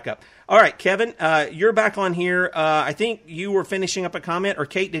load it back up. All right, Kevin, you're back on here. I think you were finishing up a comment. Or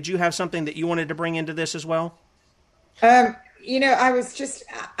Kate, did you have something that you wanted to bring into this as well? I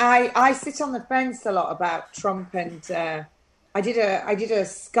sit on the fence a lot about Trump, and I did a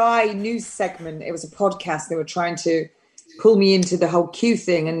Sky News segment. It was a podcast. They were trying to pull me into the whole Q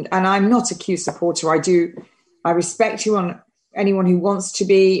thing, and I'm not a Q supporter. I respect anyone who wants to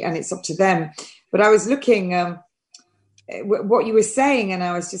be, and it's up to them. But I was looking what you were saying, and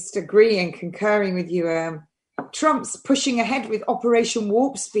I was just agreeing, concurring with you. Trump's pushing ahead with Operation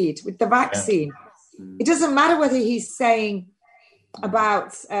Warp Speed with the vaccine. Yeah. It doesn't matter whether he's saying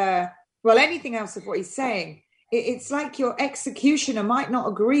about, anything else of what he's saying. It's like your executioner might not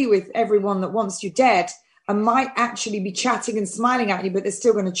agree with everyone that wants you dead and might actually be chatting and smiling at you, but they're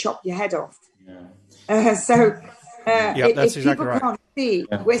still going to chop your head off. Yeah. That's exactly right. Can't see,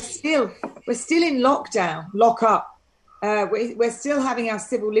 we're still in lockdown, lock up. We're still having our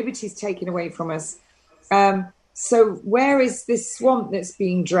civil liberties taken away from us. So where is this swamp that's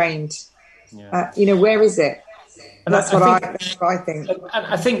being drained? Yeah. Where is it? And that's what I think. And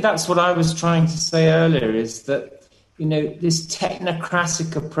I think that's what I was trying to say earlier, is that, this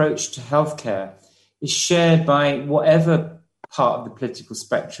technocratic approach to healthcare is shared by whatever part of the political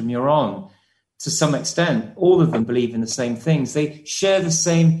spectrum you're on, to some extent. All of them believe in the same things. They share the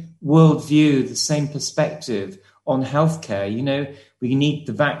same worldview, the same perspective on healthcare. We need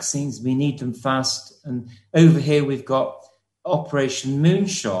the vaccines, we need them fast. And over here we've got Operation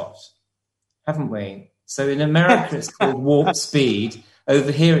Moonshot, haven't we? So in America, it's called Warp Speed.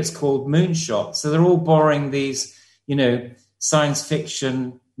 Over here, it's called Moonshot. So they're all borrowing these, science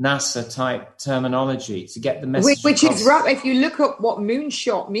fiction, NASA type terminology to get the message. Which is right. If you look up what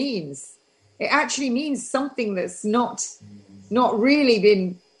Moonshot means, it actually means something that's not really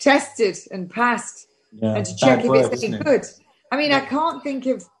been tested and passed, and to check if it's any good. I mean, I can't think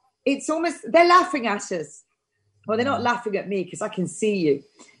of. It's almost they're laughing at us. Well, they're not laughing at me because I can see you.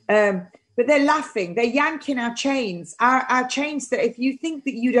 But they're laughing. They're yanking our chains, our chains that if you think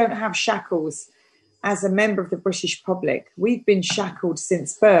that you don't have shackles as a member of the British public, we've been shackled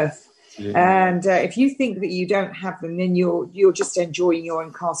since birth. Yeah. And if you think that you don't have them, then you're just enjoying your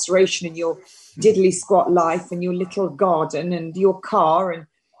incarceration and your diddly squat life and your little garden and your car and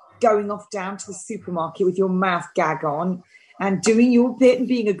going off down to the supermarket with your mouth gag on and doing your bit and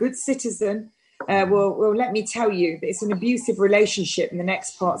being a good citizen. Well, let me tell you, it's an abusive relationship, and the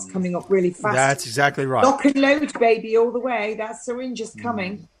next part's coming up really fast. That's exactly right. Lock and load, baby, all the way. That syringe is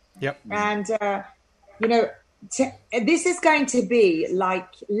coming. Yep. And, this is going to be like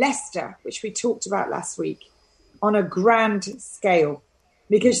Leicester, which we talked about last week, on a grand scale.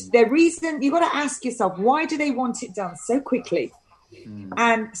 Because the reason, you've got to ask yourself, why do they want it done so quickly?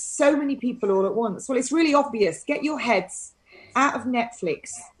 And so many people all at once? Well, it's really obvious. Get your heads out of Netflix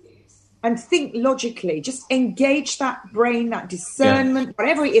and think logically. Just engage that brain, that discernment,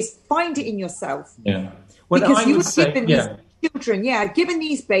 whatever it is, find it in yourself. Yeah. Well, because you were given these children, given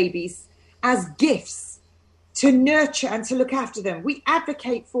these babies as gifts to nurture and to look after them. We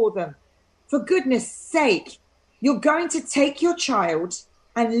advocate for them. For goodness sake, you're going to take your child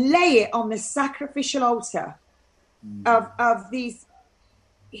and lay it on the sacrificial altar of these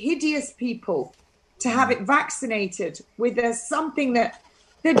hideous people to have it vaccinated with something that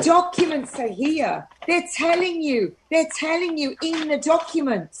the documents are here. They're telling you in the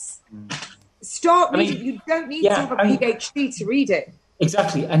documents. Start reading. You don't need to have a PhD to read it.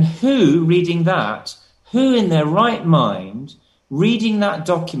 Exactly. And who reading that, who in their right mind reading that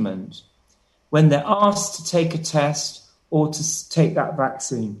document when they're asked to take a test or to take that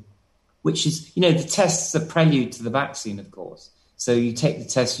vaccine, which is, the test's a prelude to the vaccine, of course. So you take the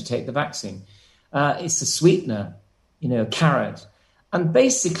test, you take the vaccine. It's a sweetener, a carrot. And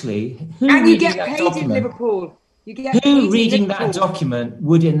basically, who reading that document, who reading that document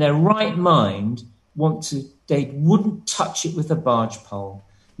would in their right mind they wouldn't touch it with a barge pole.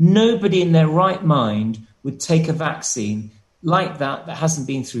 Nobody in their right mind would take a vaccine like that hasn't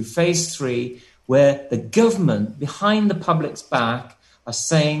been through phase 3, where the government behind the public's back are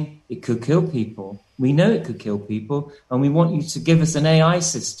saying it could kill people. We know it could kill people, and we want you to give us an AI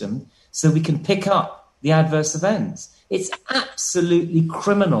system so we can pick up the adverse events. It's absolutely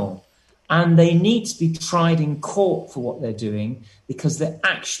criminal, and they need to be tried in court for what they're doing because they're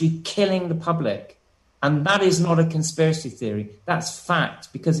actually killing the public. And that is not a conspiracy theory. That's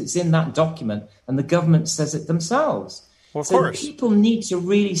fact, because it's in that document and the government says it themselves. Well, of so course. People need to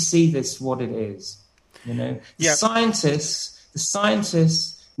really see this, what it is. The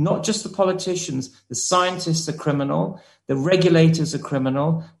scientists, not just the politicians, the scientists are criminal, the regulators are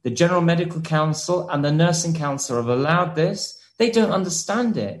criminal, the General Medical Council and the Nursing Council have allowed this. They don't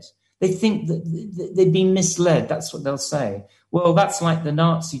understand it. They think that they've been misled. That's what they'll say. Well, that's like the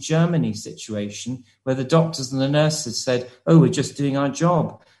Nazi Germany situation where the doctors and the nurses said, we're just doing our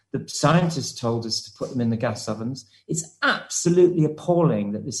job. The scientists told us to put them in the gas ovens. It's absolutely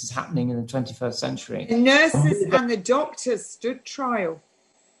appalling that this is happening in the 21st century. The nurses and the doctors stood trial.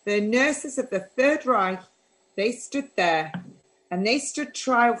 The nurses of the Third Reich, they stood there and they stood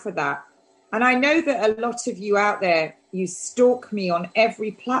trial for that. And I know that a lot of you out there, you stalk me on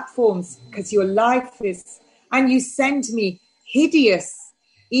every platform because your life is, and you send me hideous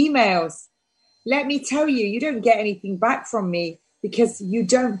emails. Let me tell you, you don't get anything back from me because you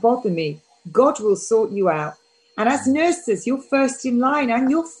don't bother me. God will sort you out. And as nurses, you're first in line, and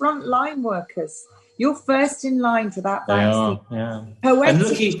you're front line workers. You're first in line for that vaccine.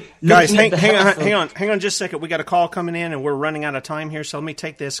 Guys, hang on just a second. We got a call coming in, and we're running out of time here. So let me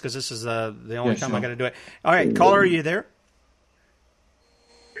take this because this is the only time I got to do it. All right, caller, are you there?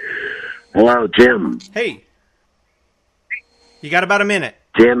 Hello, Jim. Hey. You got about a minute.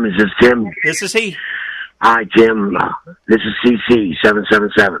 Jim, is this Jim? This is he. Hi, Jim. This is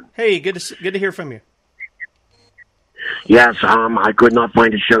CC777. Hey, good to hear from you. Yes, I could not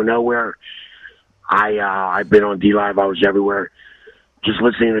find the show nowhere. I've been on DLive. I was everywhere. Just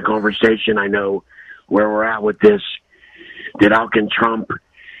listening to the conversation, I know where we're at with this. How can Trump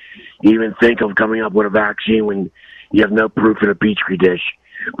even think of coming up with a vaccine when you have no proof in a petri dish?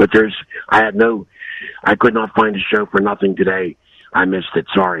 But I could not find the show for nothing today. I missed it.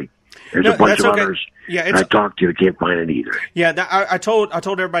 Sorry. There's a bunch of others I talked to. I can't find it either. Yeah, I told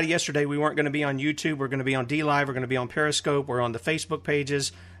everybody yesterday we weren't going to be on YouTube. We're going to be on DLive. We're going to be on Periscope. We're on the Facebook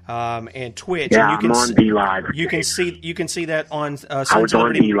pages and Twitch. Yeah, and you I'm on DLive. You can see that on I was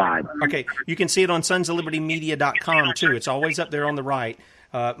on DLive. Okay, you can see it on sonsoflibertymedia.com too. It's always up there on the right.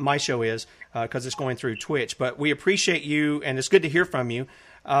 My show is because it's going through Twitch. But we appreciate you, and it's good to hear from you.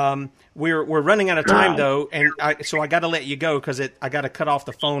 We're running out of time though, and so I got to let you go because I got to cut off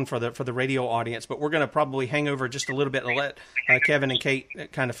the phone for the radio audience. But we're going to probably hang over just a little bit and let Kevin and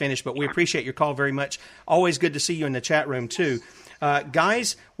Kate kind of finish. But we appreciate your call very much. Always good to see you in the chat room too.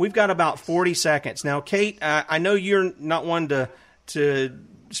 Guys, we've got about 40 seconds now. Kate, I know you're not one to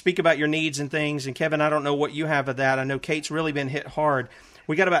speak about your needs and things, and Kevin, I don't know what you have of that. I know Kate's really been hit hard.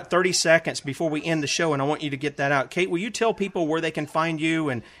 We got about 30 seconds before we end the show, and I want you to get that out. Kate, will you tell people where they can find you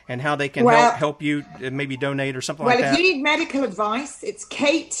and how they can help you, maybe donate or something like that? Well, if you need medical advice, it's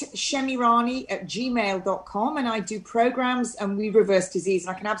kateshemirani@gmail.com, and I do programs and we reverse disease,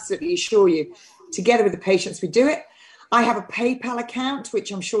 and I can absolutely assure you, together with the patients, we do it. I have a PayPal account,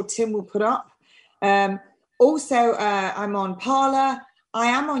 which I'm sure Tim will put up. Also, I'm on Parler. I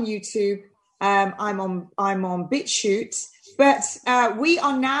am on YouTube. I'm on BitChute. But we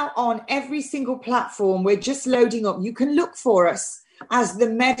are now on every single platform. We're just loading up. You can look for us as the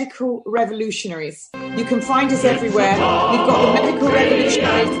Medical Revolutionaries. You can find us everywhere. We've got the Medical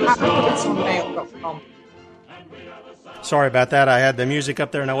Revolutionaries at mail.com. Sorry about that. I had the music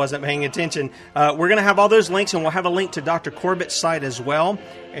up there and I wasn't paying attention. We're going to have all those links, and we'll have a link to Dr. Corbett's site as well.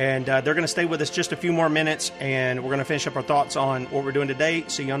 And they're going to stay with us just a few more minutes, and we're going to finish up our thoughts on what we're doing today.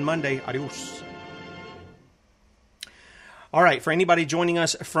 See you on Monday. Adios. All right, for anybody joining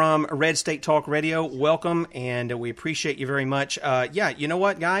us from Red State Talk Radio, welcome, and we appreciate you very much. You know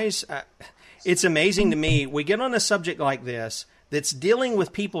what, guys? It's amazing to me. We get on a subject like this that's dealing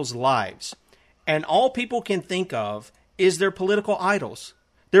with people's lives, and all people can think of is their political idols,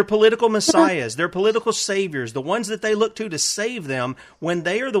 their political messiahs, their political saviors, the ones that they look to save them when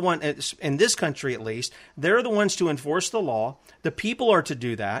they are the one, in this country at least, they're the ones to enforce the law. The people are to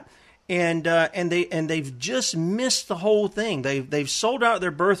do that. And they've just missed the whole thing. They've sold out their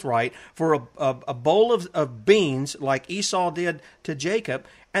birthright for a bowl of beans like Esau did to Jacob,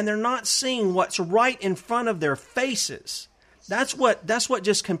 and they're not seeing what's right in front of their faces. That's what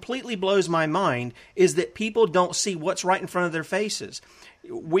just completely blows my mind, is that people don't see what's right in front of their faces.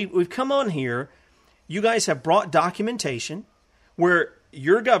 We've come on here. You guys have brought documentation where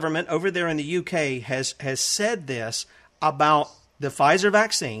your government over there in the UK has said this about the Pfizer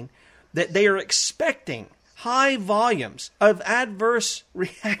vaccine, that they are expecting high volumes of adverse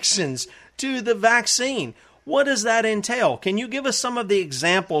reactions to the vaccine. What does that entail? Can you give us some of the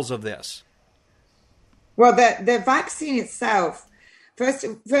examples of this? Well, the vaccine itself,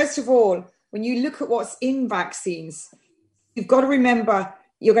 first of all, when you look at what's in vaccines, you've got to remember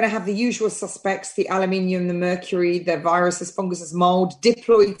you're going to have the usual suspects, the aluminium, the mercury, the viruses, funguses, mold,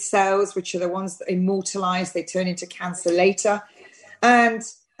 diploid cells, which are the ones that immortalize, they turn into cancer later.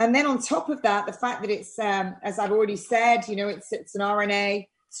 And then on top of that, the fact that it's, as I've already said, it's an RNA,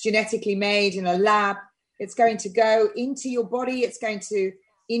 it's genetically made in a lab. It's going to go into your body. It's going to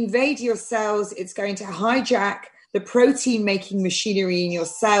invade your cells. It's going to hijack the protein-making machinery in your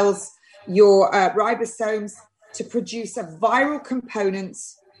cells, your ribosomes, to produce a viral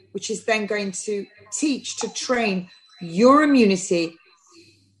components, which is then going to train your immunity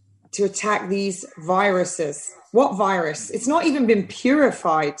to attack these viruses. What virus? It's not even been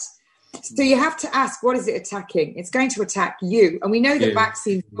purified. So you have to ask, what is it attacking? It's going to attack you. And we know that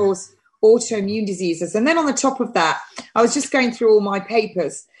vaccines cause autoimmune diseases. And then on the top of that, I was just going through all my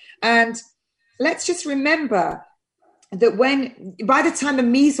papers. And let's just remember that by the time the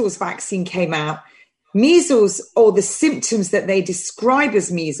measles vaccine came out, measles, or the symptoms that they describe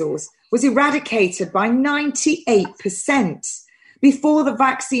as measles, was eradicated by 98%. Before the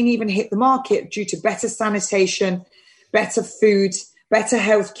vaccine even hit the market, due to better sanitation, better food, better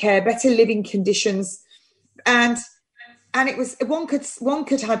healthcare, better living conditions. And it was one could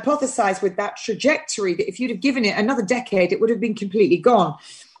hypothesize with that trajectory that if you'd have given it another decade, it would have been completely gone.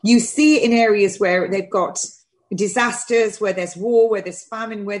 You see it in areas where they've got disasters, where there's war, where there's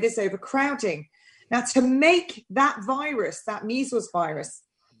famine, where there's overcrowding. Now, to make that virus, that measles virus,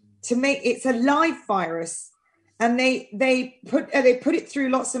 it's a live virus. And they put it through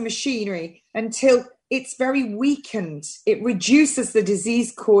lots of machinery until it's very weakened. It reduces the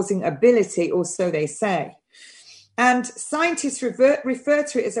disease-causing ability, or so they say. And scientists refer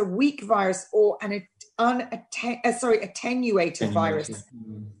to it as a weak virus or an attenuated virus.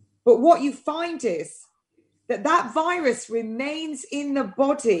 But what you find is that virus remains in the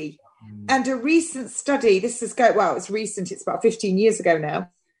body. And a recent study, it's recent, it's about 15 years ago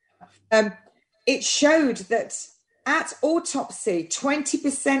now, it showed that at autopsy,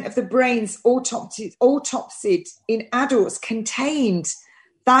 20% of the brains autopsied in adults contained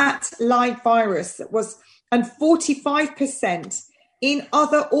that live virus and 45% in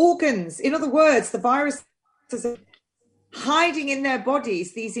other organs. In other words, the virus is hiding in their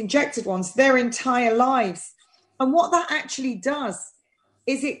bodies, these injected ones, their entire lives. And what that actually does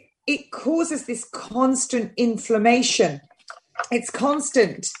is it causes this constant inflammation. It's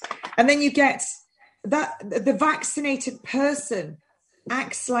constant. And then you get that the vaccinated person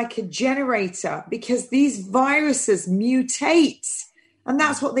acts like a generator because these viruses mutate. And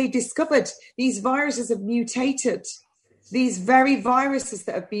that's what they discovered. These viruses have mutated. These very viruses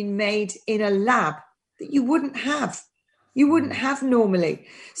that have been made in a lab that you wouldn't have normally.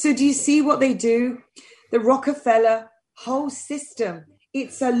 So do you see what they do? The Rockefeller whole system,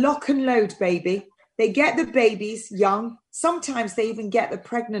 it's a lock and load, baby. They get the babies young. Sometimes they even get the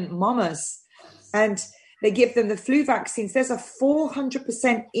pregnant mamas. And they give them the flu vaccines. There's a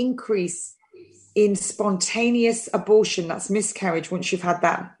 400% increase in spontaneous abortion. That's miscarriage once you've had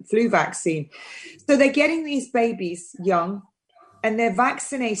that flu vaccine. So they're getting these babies young and they're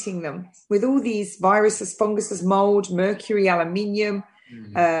vaccinating them with all these viruses, funguses, mold, mercury, aluminium,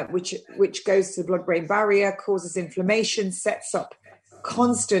 which goes to the blood-brain barrier, causes inflammation, sets up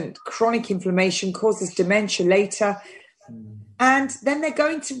constant chronic inflammation, causes dementia later. And then they're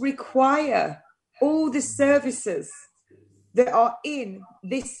going to require all the services that are in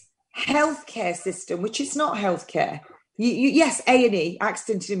this healthcare system, which is not healthcare. Yes, A&E,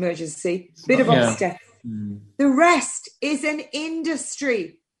 accident and emergency, bit of obstetrics. The rest is an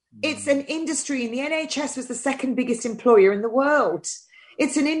industry. It's an industry, and the NHS was the second biggest employer in the world.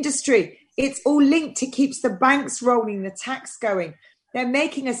 It's an industry. It's all linked. It keeps the banks rolling, the tax going. They're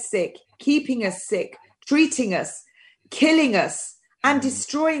making us sick, keeping us sick, treating us, killing us, and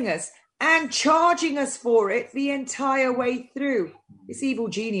destroying us, and charging us for it the entire way through. It's evil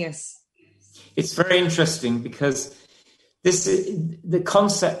genius. It's very interesting because the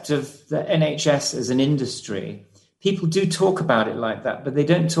concept of the NHS as an industry, people do talk about it like that, but they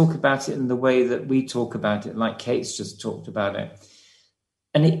don't talk about it in the way that we talk about it, like Kate's just talked about it.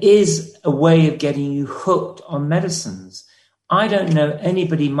 And it is a way of getting you hooked on medicines. I don't know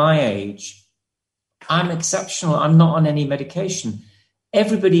anybody my age. I'm exceptional. I'm not on any medication.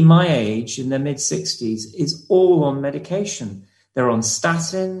 Everybody my age in their mid-60s is all on medication. They're on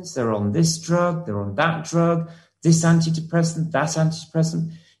statins, they're on this drug, they're on that drug, this antidepressant, that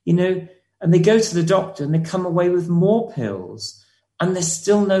antidepressant, and they go to the doctor and they come away with more pills and they're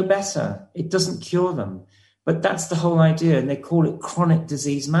still no better. It doesn't cure them. But that's the whole idea. And they call it chronic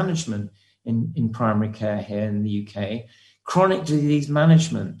disease management in primary care here in the UK. Chronic disease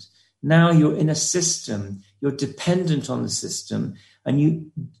management. Now you're in a system, you're dependent on the system, and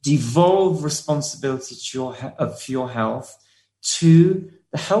you devolve responsibility for your health to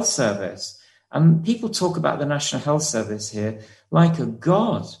the health service. And people talk about the National Health Service here like a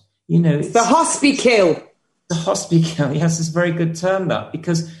god. It's the hospital. The hospital, yes, it's a very good term, that,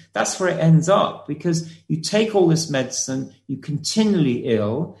 because that's where it ends up. Because you take all this medicine, you continually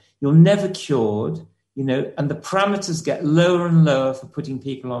ill, you're never cured, and the parameters get lower and lower for putting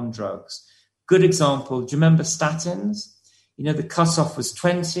people on drugs. Good example, do you remember statins? The cutoff was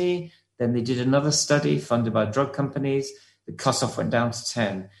 20, then they did another study funded by drug companies, the cutoff went down to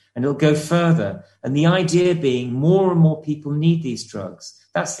 10, and it'll go further. And the idea being more and more people need these drugs.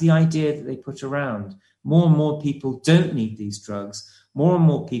 That's the idea that they put around. More and more people don't need these drugs. More and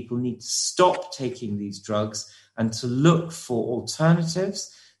more people need to stop taking these drugs and to look for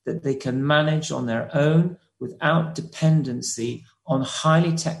alternatives that they can manage on their own without dependency on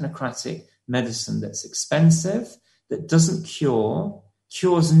highly technocratic medicine that's expensive, that doesn't cure.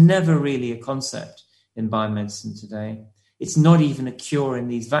 Cure's never really a concept in biomedicine today. It's not even a cure in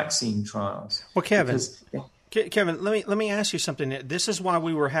these vaccine trials. Well, Kevin, Kevin, let me ask you something. This is why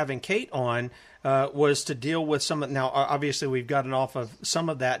we were having Kate on, was to deal with some of. Now, obviously, we've gotten off of some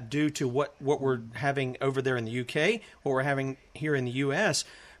of that due to what we're having over there in the UK, what we're having here in the US.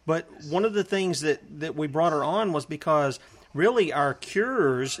 But one of the things that we brought her on was because really our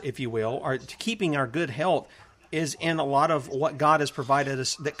cures, if you will, are keeping our good health is in a lot of what God has provided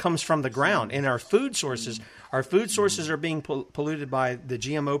us that comes from the ground in our food sources. Our food sources are being polluted by the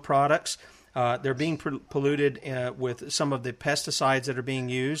GMO products. They're being polluted with some of the pesticides that are being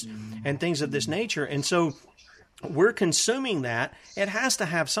used and things of this nature. And so we're consuming that. It has to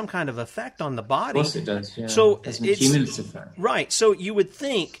have some kind of effect on the body. Of course it does, yeah. So it's an cumulative effect. Right. So you would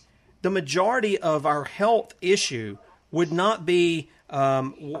think the majority of our health issue would not be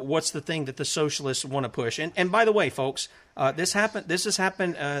what's the thing that the socialists want to push. And by the way, folks, this has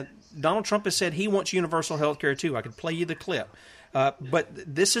happened. Donald Trump has said he wants universal health care too. I could play you the clip. But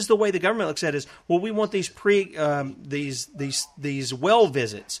this is the way the government looks at it is, well, we want these these well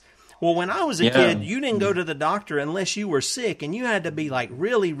visits. Well, when I was a kid, you didn't go to the doctor unless you were sick, and you had to be like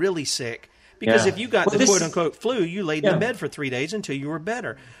really, really sick. Because if you got the quote-unquote flu, you laid in bed for 3 days until you were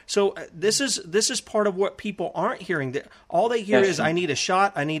better. So this is part of what people aren't hearing. All they hear is, I need a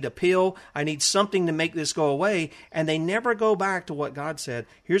shot, I need a pill, I need something to make this go away, and they never go back to what God said.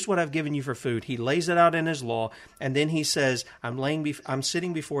 Here's what I've given you for food. He lays it out in His law, and then He says, I'm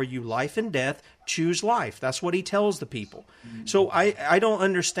sitting before you, life and death, choose life. That's what He tells the people. So I don't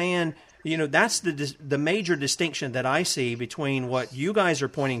understand. That's the major distinction that I see between what you guys are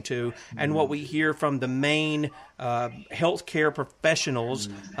pointing to and what we hear from the main healthcare professionals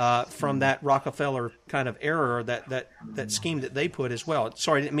from that Rockefeller kind of era, that scheme that they put as well.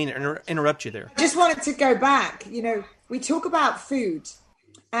 Sorry, I didn't mean to interrupt you there. I just wanted to go back. We talk about food,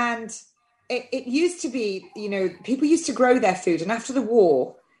 and it used to be, people used to grow their food, and after the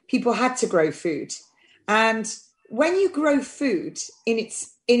war, people had to grow food. And when you grow food in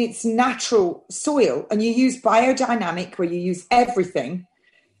its natural soil, and you use biodynamic, where you use everything,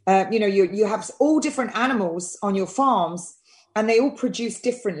 you have all different animals on your farms, and they all produce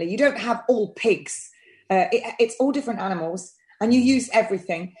differently. You don't have all pigs. It's all different animals, and you use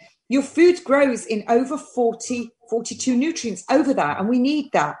everything, your food grows in over 42 nutrients over that, and we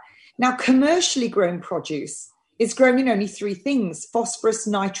need that. Now, commercially grown produce is grown in only 3 things: phosphorus,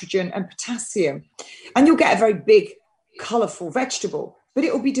 nitrogen, and potassium. And you'll get a very big, colourful vegetable, but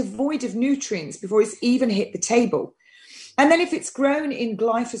it will be devoid of nutrients before it's even hit the table. And then if it's grown in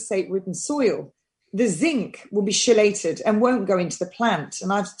glyphosate-ridden soil, the zinc will be chelated and won't go into the plant.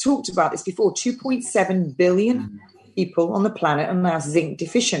 And I've talked about this before. 2.7 billion people on the planet are now zinc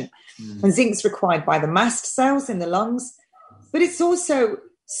deficient. And zinc's required by the mast cells in the lungs, but it's also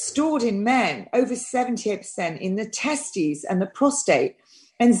stored in men, over 78% in the testes and the prostate.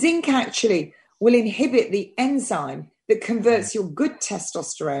 And zinc actually will inhibit the enzyme that converts your good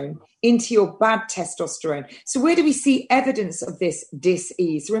testosterone into your bad testosterone. So where do we see evidence of this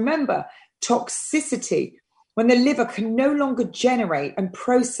dis-ease? Remember, toxicity, when the liver can no longer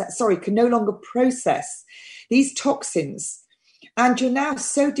process these toxins, and you're now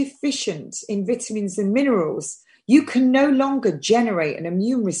so deficient in vitamins and minerals, you can no longer generate an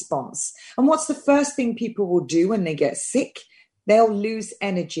immune response. And what's the first thing people will do when they get sick? They'll lose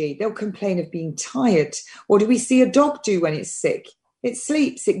energy. They'll complain of being tired. What do we see a dog do when it's sick? It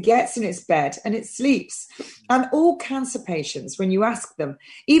sleeps. It gets in its bed and it sleeps. And all cancer patients, when you ask them,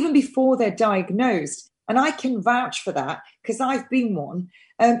 even before they're diagnosed, and I can vouch for that because I've been one,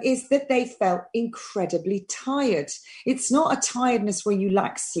 is that they felt incredibly tired. It's not a tiredness where you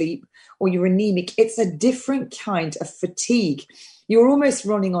lack sleep or you're anemic. It's a different kind of fatigue. You're almost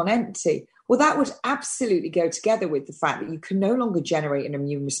running on empty. Well, that would absolutely go together with the fact that you can no longer generate an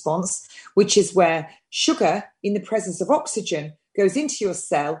immune response, which is where sugar in the presence of oxygen goes into your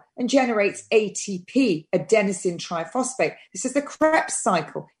cell and generates ATP, adenosine triphosphate. This is the Krebs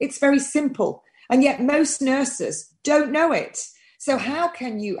cycle. It's very simple. And yet most nurses don't know it. So how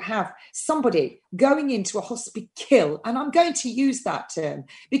can you have somebody going into a hospital, and I'm going to use that term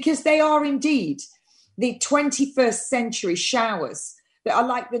because they are indeed the 21st century showers that are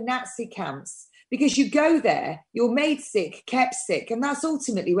like the Nazi camps, because you go there, you're made sick, kept sick, and that's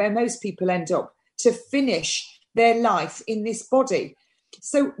ultimately where most people end up to finish their life in this body.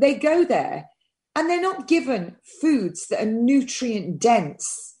 So they go there and they're not given foods that are nutrient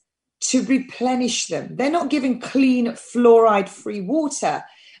dense to replenish them. They're not given clean, fluoride-free water.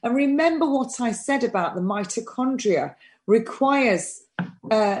 And remember what I said about the mitochondria requires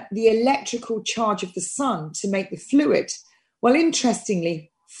the electrical charge of the sun to make the fluid. Well,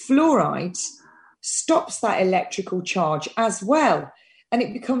 interestingly, fluoride stops that electrical charge as well. And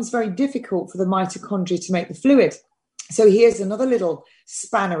it becomes very difficult for the mitochondria to make the fluid. So here's another little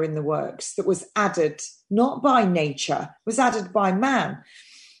spanner in the works that was added, not by nature, was added by man.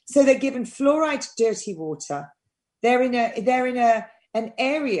 So they're given fluoride dirty water. They're in an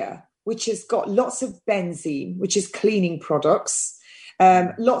area which has got lots of benzene, which is cleaning products,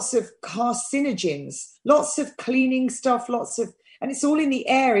 lots of carcinogens, lots of cleaning stuff, and it's all in the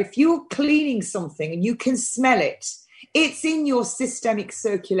air. If you're cleaning something and you can smell it, it's in your systemic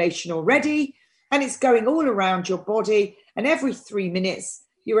circulation already, and it's going all around your body. And every 3 minutes,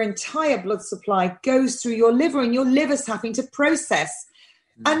 your entire blood supply goes through your liver, and your liver's having to process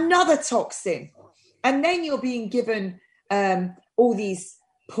another toxin. And then you're being given all these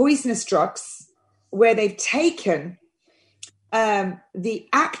poisonous drugs where they've taken the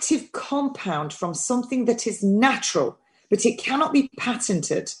active compound from something that is natural, but it cannot be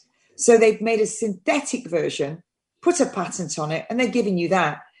patented. So they've made a synthetic version, put a patent on it, and they're giving you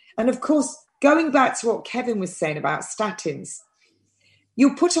that. And of course, going back to what Kevin was saying about statins,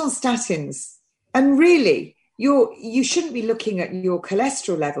 you'll put on statins and really you shouldn't be looking at your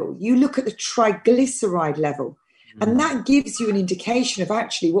cholesterol level. You look at the triglyceride level, and that gives you an indication of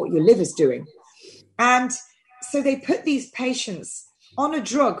actually what your liver's doing. And so they put these patients on a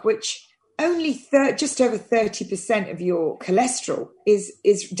drug which only just over 30% of your cholesterol is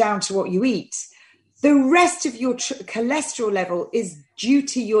down to what you eat. The rest of your cholesterol level is due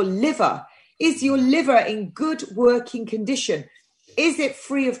to your liver. Is your liver in good working condition? Is it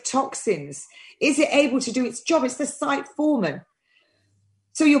free of toxins? Is it able to do its job? It's the site foreman.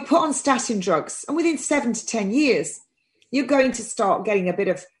 So you're put on statin drugs, and within 7 to 10 years, you're going to start getting a bit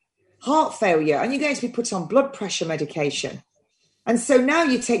of heart failure, and you're going to be put on blood pressure medication. And so now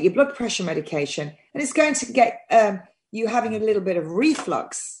you take your blood pressure medication, and it's going to get you having a little bit of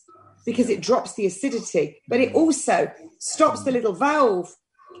reflux because it drops the acidity, but it also stops the little valve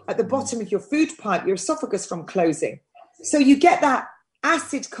at the bottom of your food pipe, your esophagus, from closing. So you get that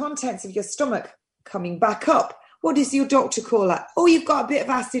acid contents of your stomach coming back up. What does your doctor call that? Oh, you've got a bit of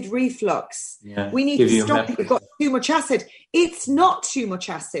acid reflux. Yeah, we need to stop it. You've got too much acid. It's not too much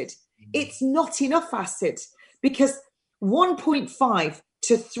acid. It's not enough acid, because 1.5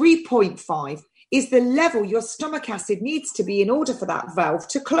 to 3.5 is the level your stomach acid needs to be in order for that valve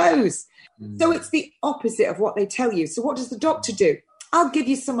to close. So it's the opposite of what they tell you. So what does the doctor do? I'll give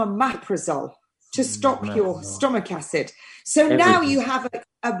you some omeprazole to stop your stomach acid. So now you have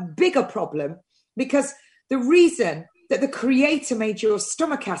a bigger problem, because the reason that the Creator made your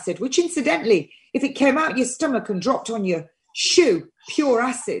stomach acid, which incidentally, if it came out your stomach and dropped on your shoe, pure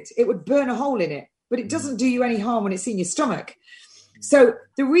acid, it would burn a hole in it, but it doesn't do you any harm when it's in your stomach. So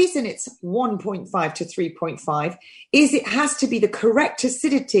the reason it's 1.5 to 3.5 is it has to be the correct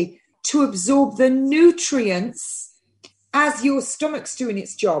acidity to absorb the nutrients as your stomach's doing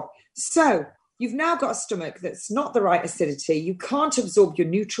its job. So you've now got a stomach that's not the right acidity. You can't absorb your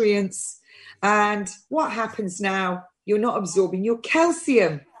nutrients. And what happens now? You're not absorbing your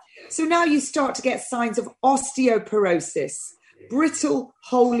calcium. So now you start to get signs of osteoporosis, brittle,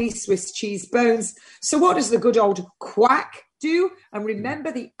 holy Swiss cheese bones. So what does the good old quack do? And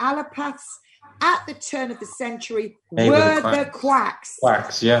remember, the allopaths at the turn of the century were the quacks.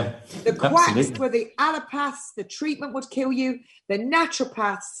 Quacks, yeah. The quacks were the allopaths. The treatment would kill you. The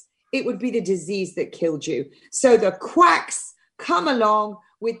naturopaths, it would be the disease that killed you. So the quacks come along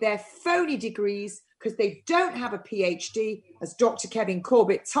with their phony degrees because they don't have a PhD, as Dr. Kevin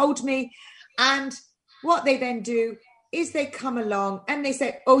Corbett told me. And what they then do is they come along and they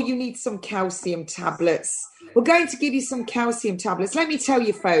say, oh, you need some calcium tablets. We're going to give you some calcium tablets. Let me tell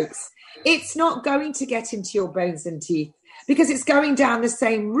you, folks, it's not going to get into your bones and teeth because it's going down the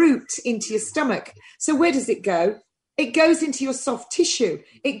same route into your stomach. So where does it go? It goes into your soft tissue.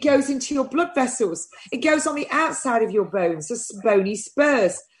 It goes into your blood vessels. It goes on the outside of your bones, the bony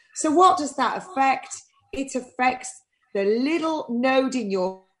spurs. So what does that affect? It affects the little node in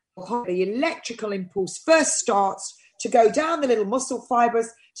your heart. The electrical impulse first starts to go down the little muscle fibers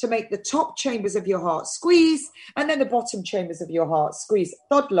to make the top chambers of your heart squeeze, and then the bottom chambers of your heart squeeze.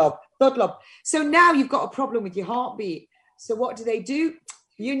 Thud lob, thud lob. So now you've got a problem with your heartbeat. So what do?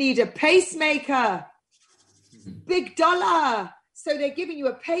 You need a pacemaker. Big dollar. So they're giving you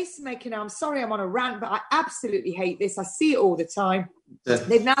a pacemaker now. I'm sorry I'm on a rant, but I absolutely hate this. I see it all the time.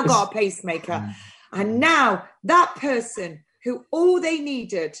 They've now got a pacemaker. And now that person who all they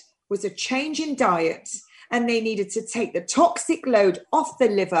needed was a change in diet, and they needed to take the toxic load off the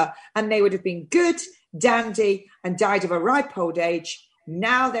liver, and they would have been good, dandy, and died of a ripe old age.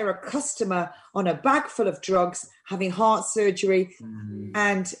 Now they're a customer on a bag full of drugs, having heart surgery.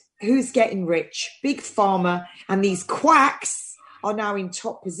 And who's getting rich? Big Pharma. And these quacks are now in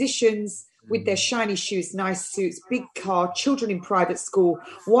top positions with their shiny shoes, nice suits, big car, children in private school,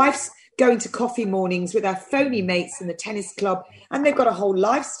 wives going to coffee mornings with our phony mates in the tennis club. And they've got a whole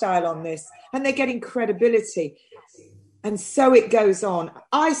lifestyle on this, and they're getting credibility. And so it goes on.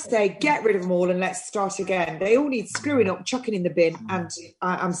 I say, get rid of them all and let's start again. They all need screwing up, chucking in the bin, and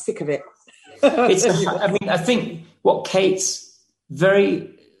I'm sick of it. I think what Kate's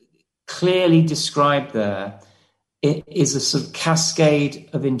very clearly described there, it is a sort of cascade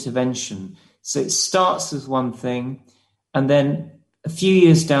of intervention. So it starts with one thing, and then a few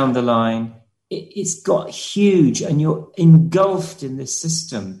years down the line, it's got huge, and you're engulfed in this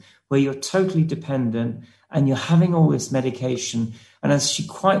system where you're totally dependent and you're having all this medication. And as she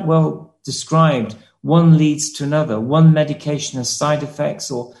quite well described, one leads to another. One medication has side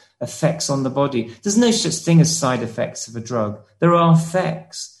effects or effects on the body. There's no such thing as side effects of a drug. There are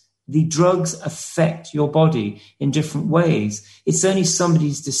effects. The drugs affect your body in different ways. It's only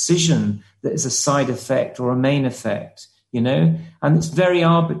somebody's decision that is a side effect or a main effect, and it's very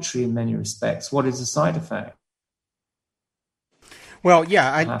arbitrary in many respects. What is a side effect? Well,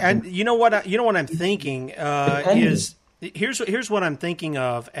 yeah, and you know what I'm thinking is here's what I'm thinking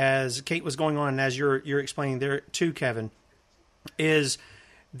of as Kate was going on, and as you're explaining there too, Kevin, is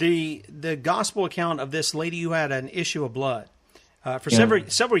the gospel account of this lady who had an issue of blood. For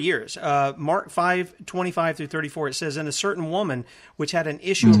several years. Mark 5:25 through 34, it says, and a certain woman which had an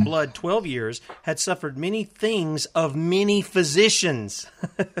issue of blood 12 years had suffered many things of many physicians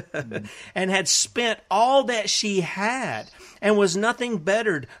and had spent all that she had and was nothing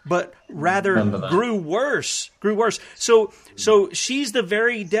bettered, but rather grew worse. So she's the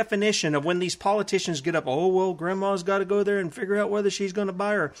very definition of when these politicians get up, oh, well, grandma's got to go there and figure out whether she's going to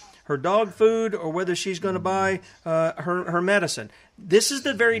buy her dog food or whether she's going to buy her medicine. This is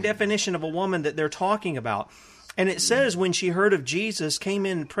the very definition of a woman that they're talking about. And it says when she heard of Jesus, came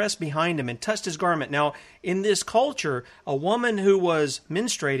in and pressed behind him and touched his garment. Now, in this culture, a woman who was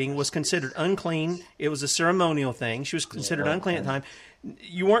menstruating was considered unclean. It was a ceremonial thing. She was considered unclean at the time.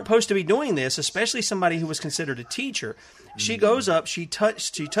 You weren't supposed to be doing this, especially somebody who was considered a teacher. She goes up, she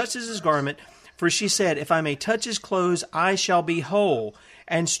touches his garment. For she said, if I may touch his clothes, I shall be whole.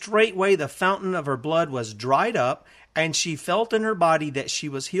 And straightway the fountain of her blood was dried up, and she felt in her body that she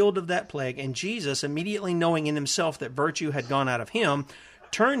was healed of that plague. And Jesus, immediately knowing in himself that virtue had gone out of him,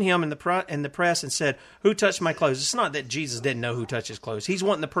 turned him in the press and said, who touched my clothes? It's not that Jesus didn't know who touched his clothes. He's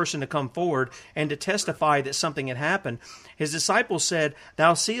wanting the person to come forward and to testify that something had happened. His disciples said,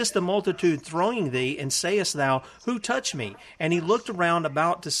 thou seest the multitude throwing thee, and sayest thou, who touched me? And he looked around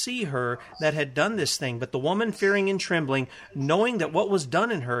about to see her that had done this thing. But the woman, fearing and trembling, knowing that what was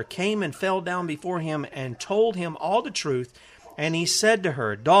done in her, came and fell down before him and told him all the truth. And he said to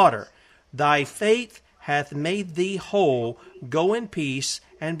her, daughter, thy faith hath made thee whole. Go in peace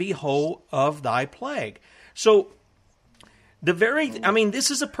and be whole of thy plague. So,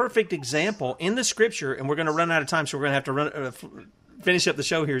 this is a perfect example in the Scripture, and we're going to run out of time, so we're going to have to finish up the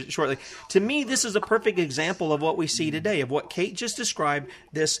show here shortly. To me, this is a perfect example of what we see today, of what Kate just described,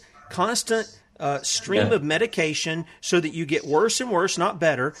 this constant stream of medication so that you get worse and worse, not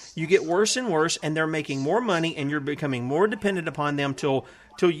better. You get worse and worse, and they're making more money, and you're becoming more dependent upon them till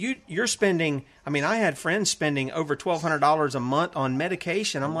you're spending. I mean, I had friends spending over $1,200 a month on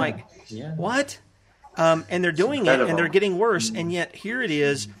medication. I'm like, what? And they're doing it, and they're getting worse. And yet here it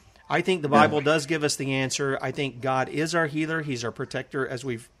is. I think the Bible does give us the answer. I think God is our healer. He's our protector, as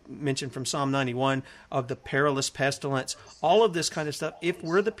we've mentioned from Psalm 91, of the perilous pestilence, all of this kind of stuff, if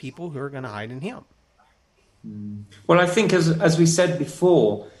we're the people who are going to hide in him. Well, I think, as we said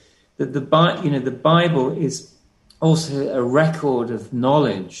before, that the Bible is also a record of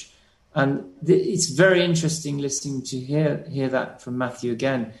knowledge. And it's very interesting listening to hear that from Matthew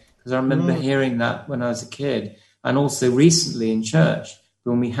again, because I remember hearing that when I was a kid, and also recently in church,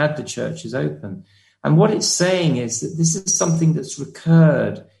 when we had the churches open. And what it's saying is that this is something that's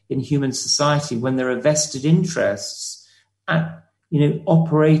recurred in human society when there are vested interests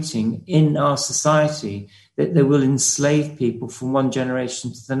operating in our society, that they will enslave people from one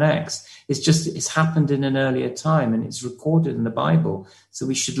generation to the next. It's happened in an earlier time, and it's recorded in the Bible. So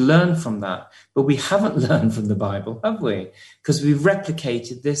we should learn from that. But we haven't learned from the Bible, have we? Because we've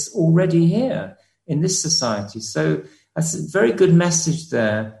replicated this already here in this society. So that's a very good message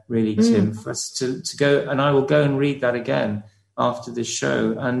there, really, Tim, for us to go. And I will go and read that again after this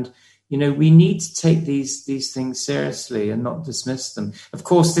show. And we need to take these things seriously and not dismiss them. Of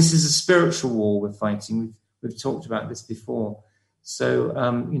course, this is a spiritual war we're fighting. We've talked about this before. So,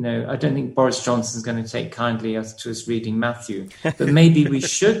 I don't think Boris Johnson's going to take kindly to us reading Matthew. But maybe we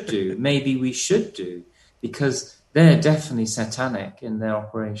should do. Maybe we should do, because they're definitely satanic in their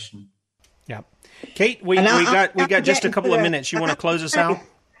operation. Yeah. Kate, we got just a couple of minutes. You want to close us out?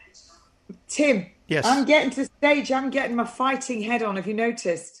 Tim, yes. I'm getting to the stage. I'm getting my fighting head on. Have you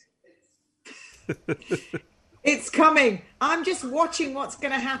noticed? It's coming. I'm just watching what's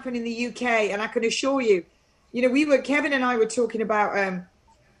going to happen in the UK, and I can assure you, Kevin and I were talking about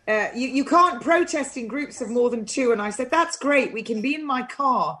you can't protest in groups of more than two, and I said that's great. We can be in my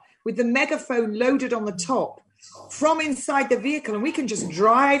car with the megaphone loaded on the top from inside the vehicle, and we can just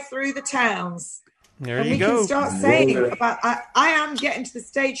drive through the towns. There you go. We can start saying about I am getting to the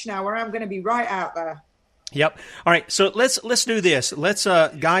stage now where I'm going to be right out there. Yep. All right. So let's do this. Let's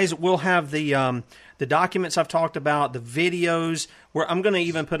guys, we'll have the documents I've talked about, the videos. Where I'm going to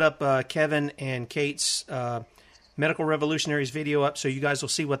even put up Kevin and Kate's Medical Revolutionaries video up, so you guys will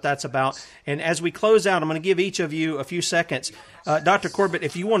see what that's about. And as we close out, I'm going to give each of you a few seconds. Dr. Corbett,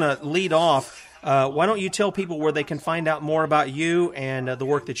 if you want to lead off, why don't you tell people where they can find out more about you and the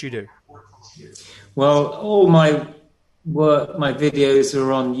work that you do? Well, all my videos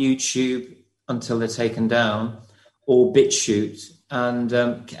are on YouTube until they're taken down, or BitChute. And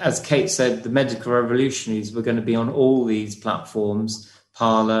as Kate said, the Medical Revolutionaries were going to be on all these platforms,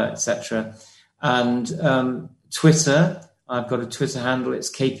 Parler, etc. And Twitter, I've got a Twitter handle. It's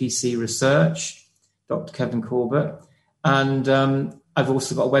KPC Research, Dr. Kevin Corbett. And I've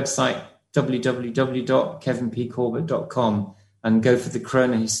also got a website, www.kevinpcorbett.com, and go for the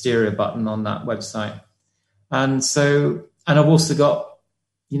Corona Hysteria button on that website. And I've also got,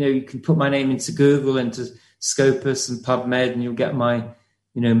 you can put my name into Google, into Scopus and PubMed, and you'll get my,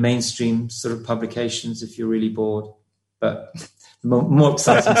 mainstream sort of publications if you're really bored. But the more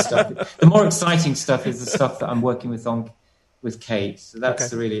exciting stuff is the stuff that I'm working with Kate. So that's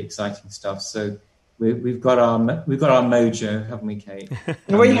the really exciting stuff. So we've got our mojo, haven't we, Kate?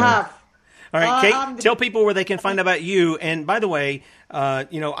 We have. All right, Kate, tell people where they can find out about you. And by the way,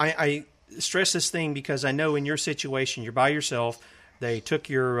 I stress this thing because I know in your situation, you're by yourself. They took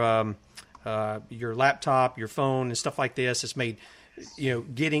your laptop, your phone, and stuff like this. It's made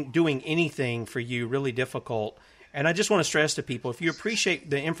doing anything for you really difficult. And I just want to stress to people, if you appreciate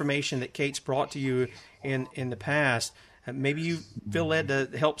the information that Kate's brought to you in the past, maybe you feel led to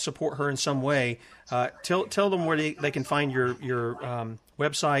help support her in some way, tell them where they can find your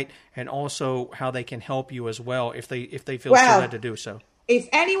website, and also how they can help you as well if they feel so led to do so. If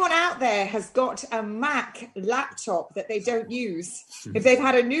anyone out there has got a Mac laptop that they don't use, if they've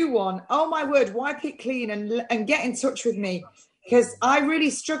had a new one, oh my word, wipe it clean and get in touch with me, because I really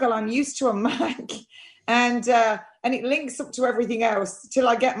struggle. I'm used to a Mac, and it links up to everything else till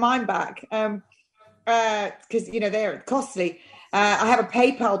I get mine back, because they're costly. I have a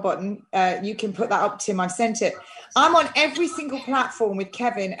PayPal button. You can put that up, Tim. I've sent it. I'm on every single platform with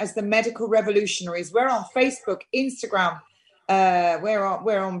Kevin as the Medical Revolutionaries. We're on Facebook, Instagram. We're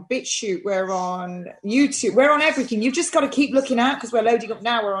on BitChute, we're on YouTube, we're on everything. You've just got to keep looking out, because we're loading up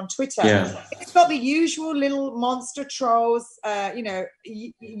now. We're on Twitter. Yeah. It's got the usual little monster trolls.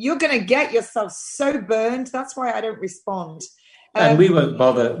 You're going to get yourself so burned. That's why I don't respond. And we won't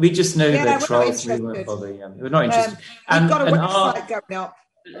bother. We just know that trolls. We won't bother. Yeah. We're not interested. We've got a website going up.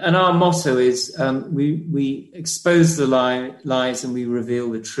 And our motto is we expose the lies and we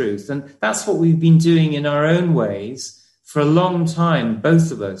reveal the truth. And that's what we've been doing in our own ways for a long time,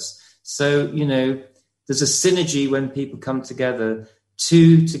 both of us. So, there's a synergy when people come together.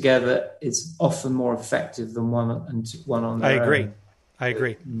 Two together is often more effective than one on their own. I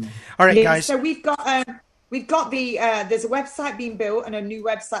agree. All right, guys. So we've got the there's a website being built and a new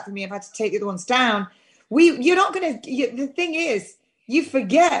website for me. I've had to take the other ones down. The thing is, you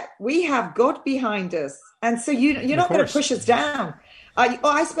forget we have God behind us. And so you're not going to push us down.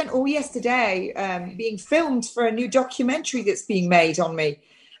 I spent all yesterday being filmed for a new documentary that's being made on me.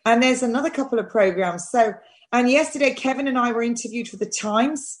 And there's another couple of programs. And yesterday, Kevin and I were interviewed for the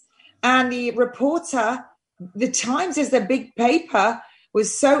Times. And the reporter, the Times is the big paper,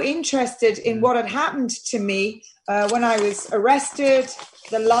 was so interested in what had happened to me when I was arrested,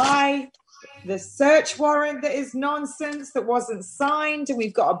 the lie, the search warrant that is nonsense, that wasn't signed, and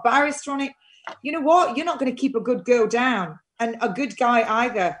we've got a barrister on it. You know what? You're not going to keep a good girl down. And a good guy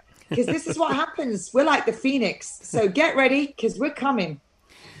either, because this is what happens. We're like the Phoenix. So get ready, because we're coming.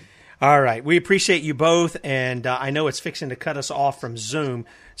 All right. We appreciate you both, and I know it's fixing to cut us off from Zoom.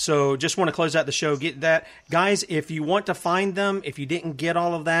 So just want to close out the show. Get that. Guys, if you want to find them, if you didn't get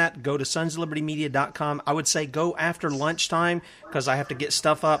all of that, go to sonsoflibertymedia.com. I would say go after lunchtime, because I have to get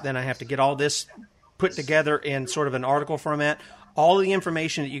stuff up. Then I have to get all this put together in sort of an article format. All of the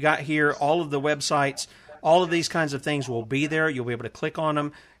information that you got here, all of the websites, all of these kinds of things will be there. You'll be able to click on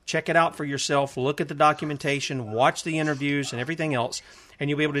them, check it out for yourself, look at the documentation, watch the interviews and everything else, and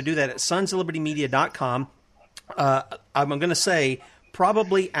you'll be able to do that at sonsoflibertymedia.com. I'm going to say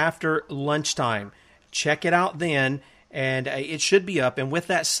probably after lunchtime. Check it out then, and it should be up. And with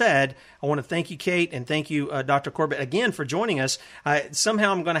that said, I want to thank you, Kate, and thank you, Dr. Corbett, again for joining us.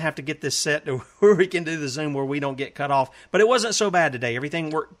 Somehow I'm going to have to get this set to where we can do the Zoom where we don't get cut off. But it wasn't so bad today.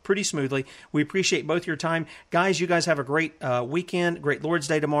 Everything worked pretty smoothly. We appreciate both your time. Guys, you guys have a great weekend, great Lord's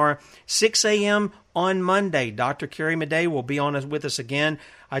Day tomorrow. 6 a.m. on Monday, Dr. Carrie Madej will be on with us again.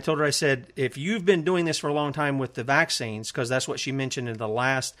 I told her, I said, if you've been doing this for a long time with the vaccines, because that's what she mentioned in the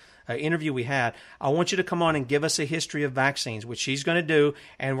last interview we had, I want you to come on and give us a history of vaccines, which she's going to do,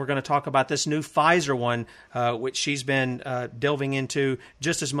 and we're going to talk about this new Pfizer one, which she's been delving into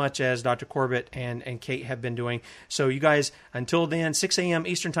just as much as Dr. Corbett and Kate have been doing. So you guys, until then, 6 a.m.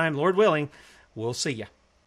 Eastern Time, Lord willing, we'll see you.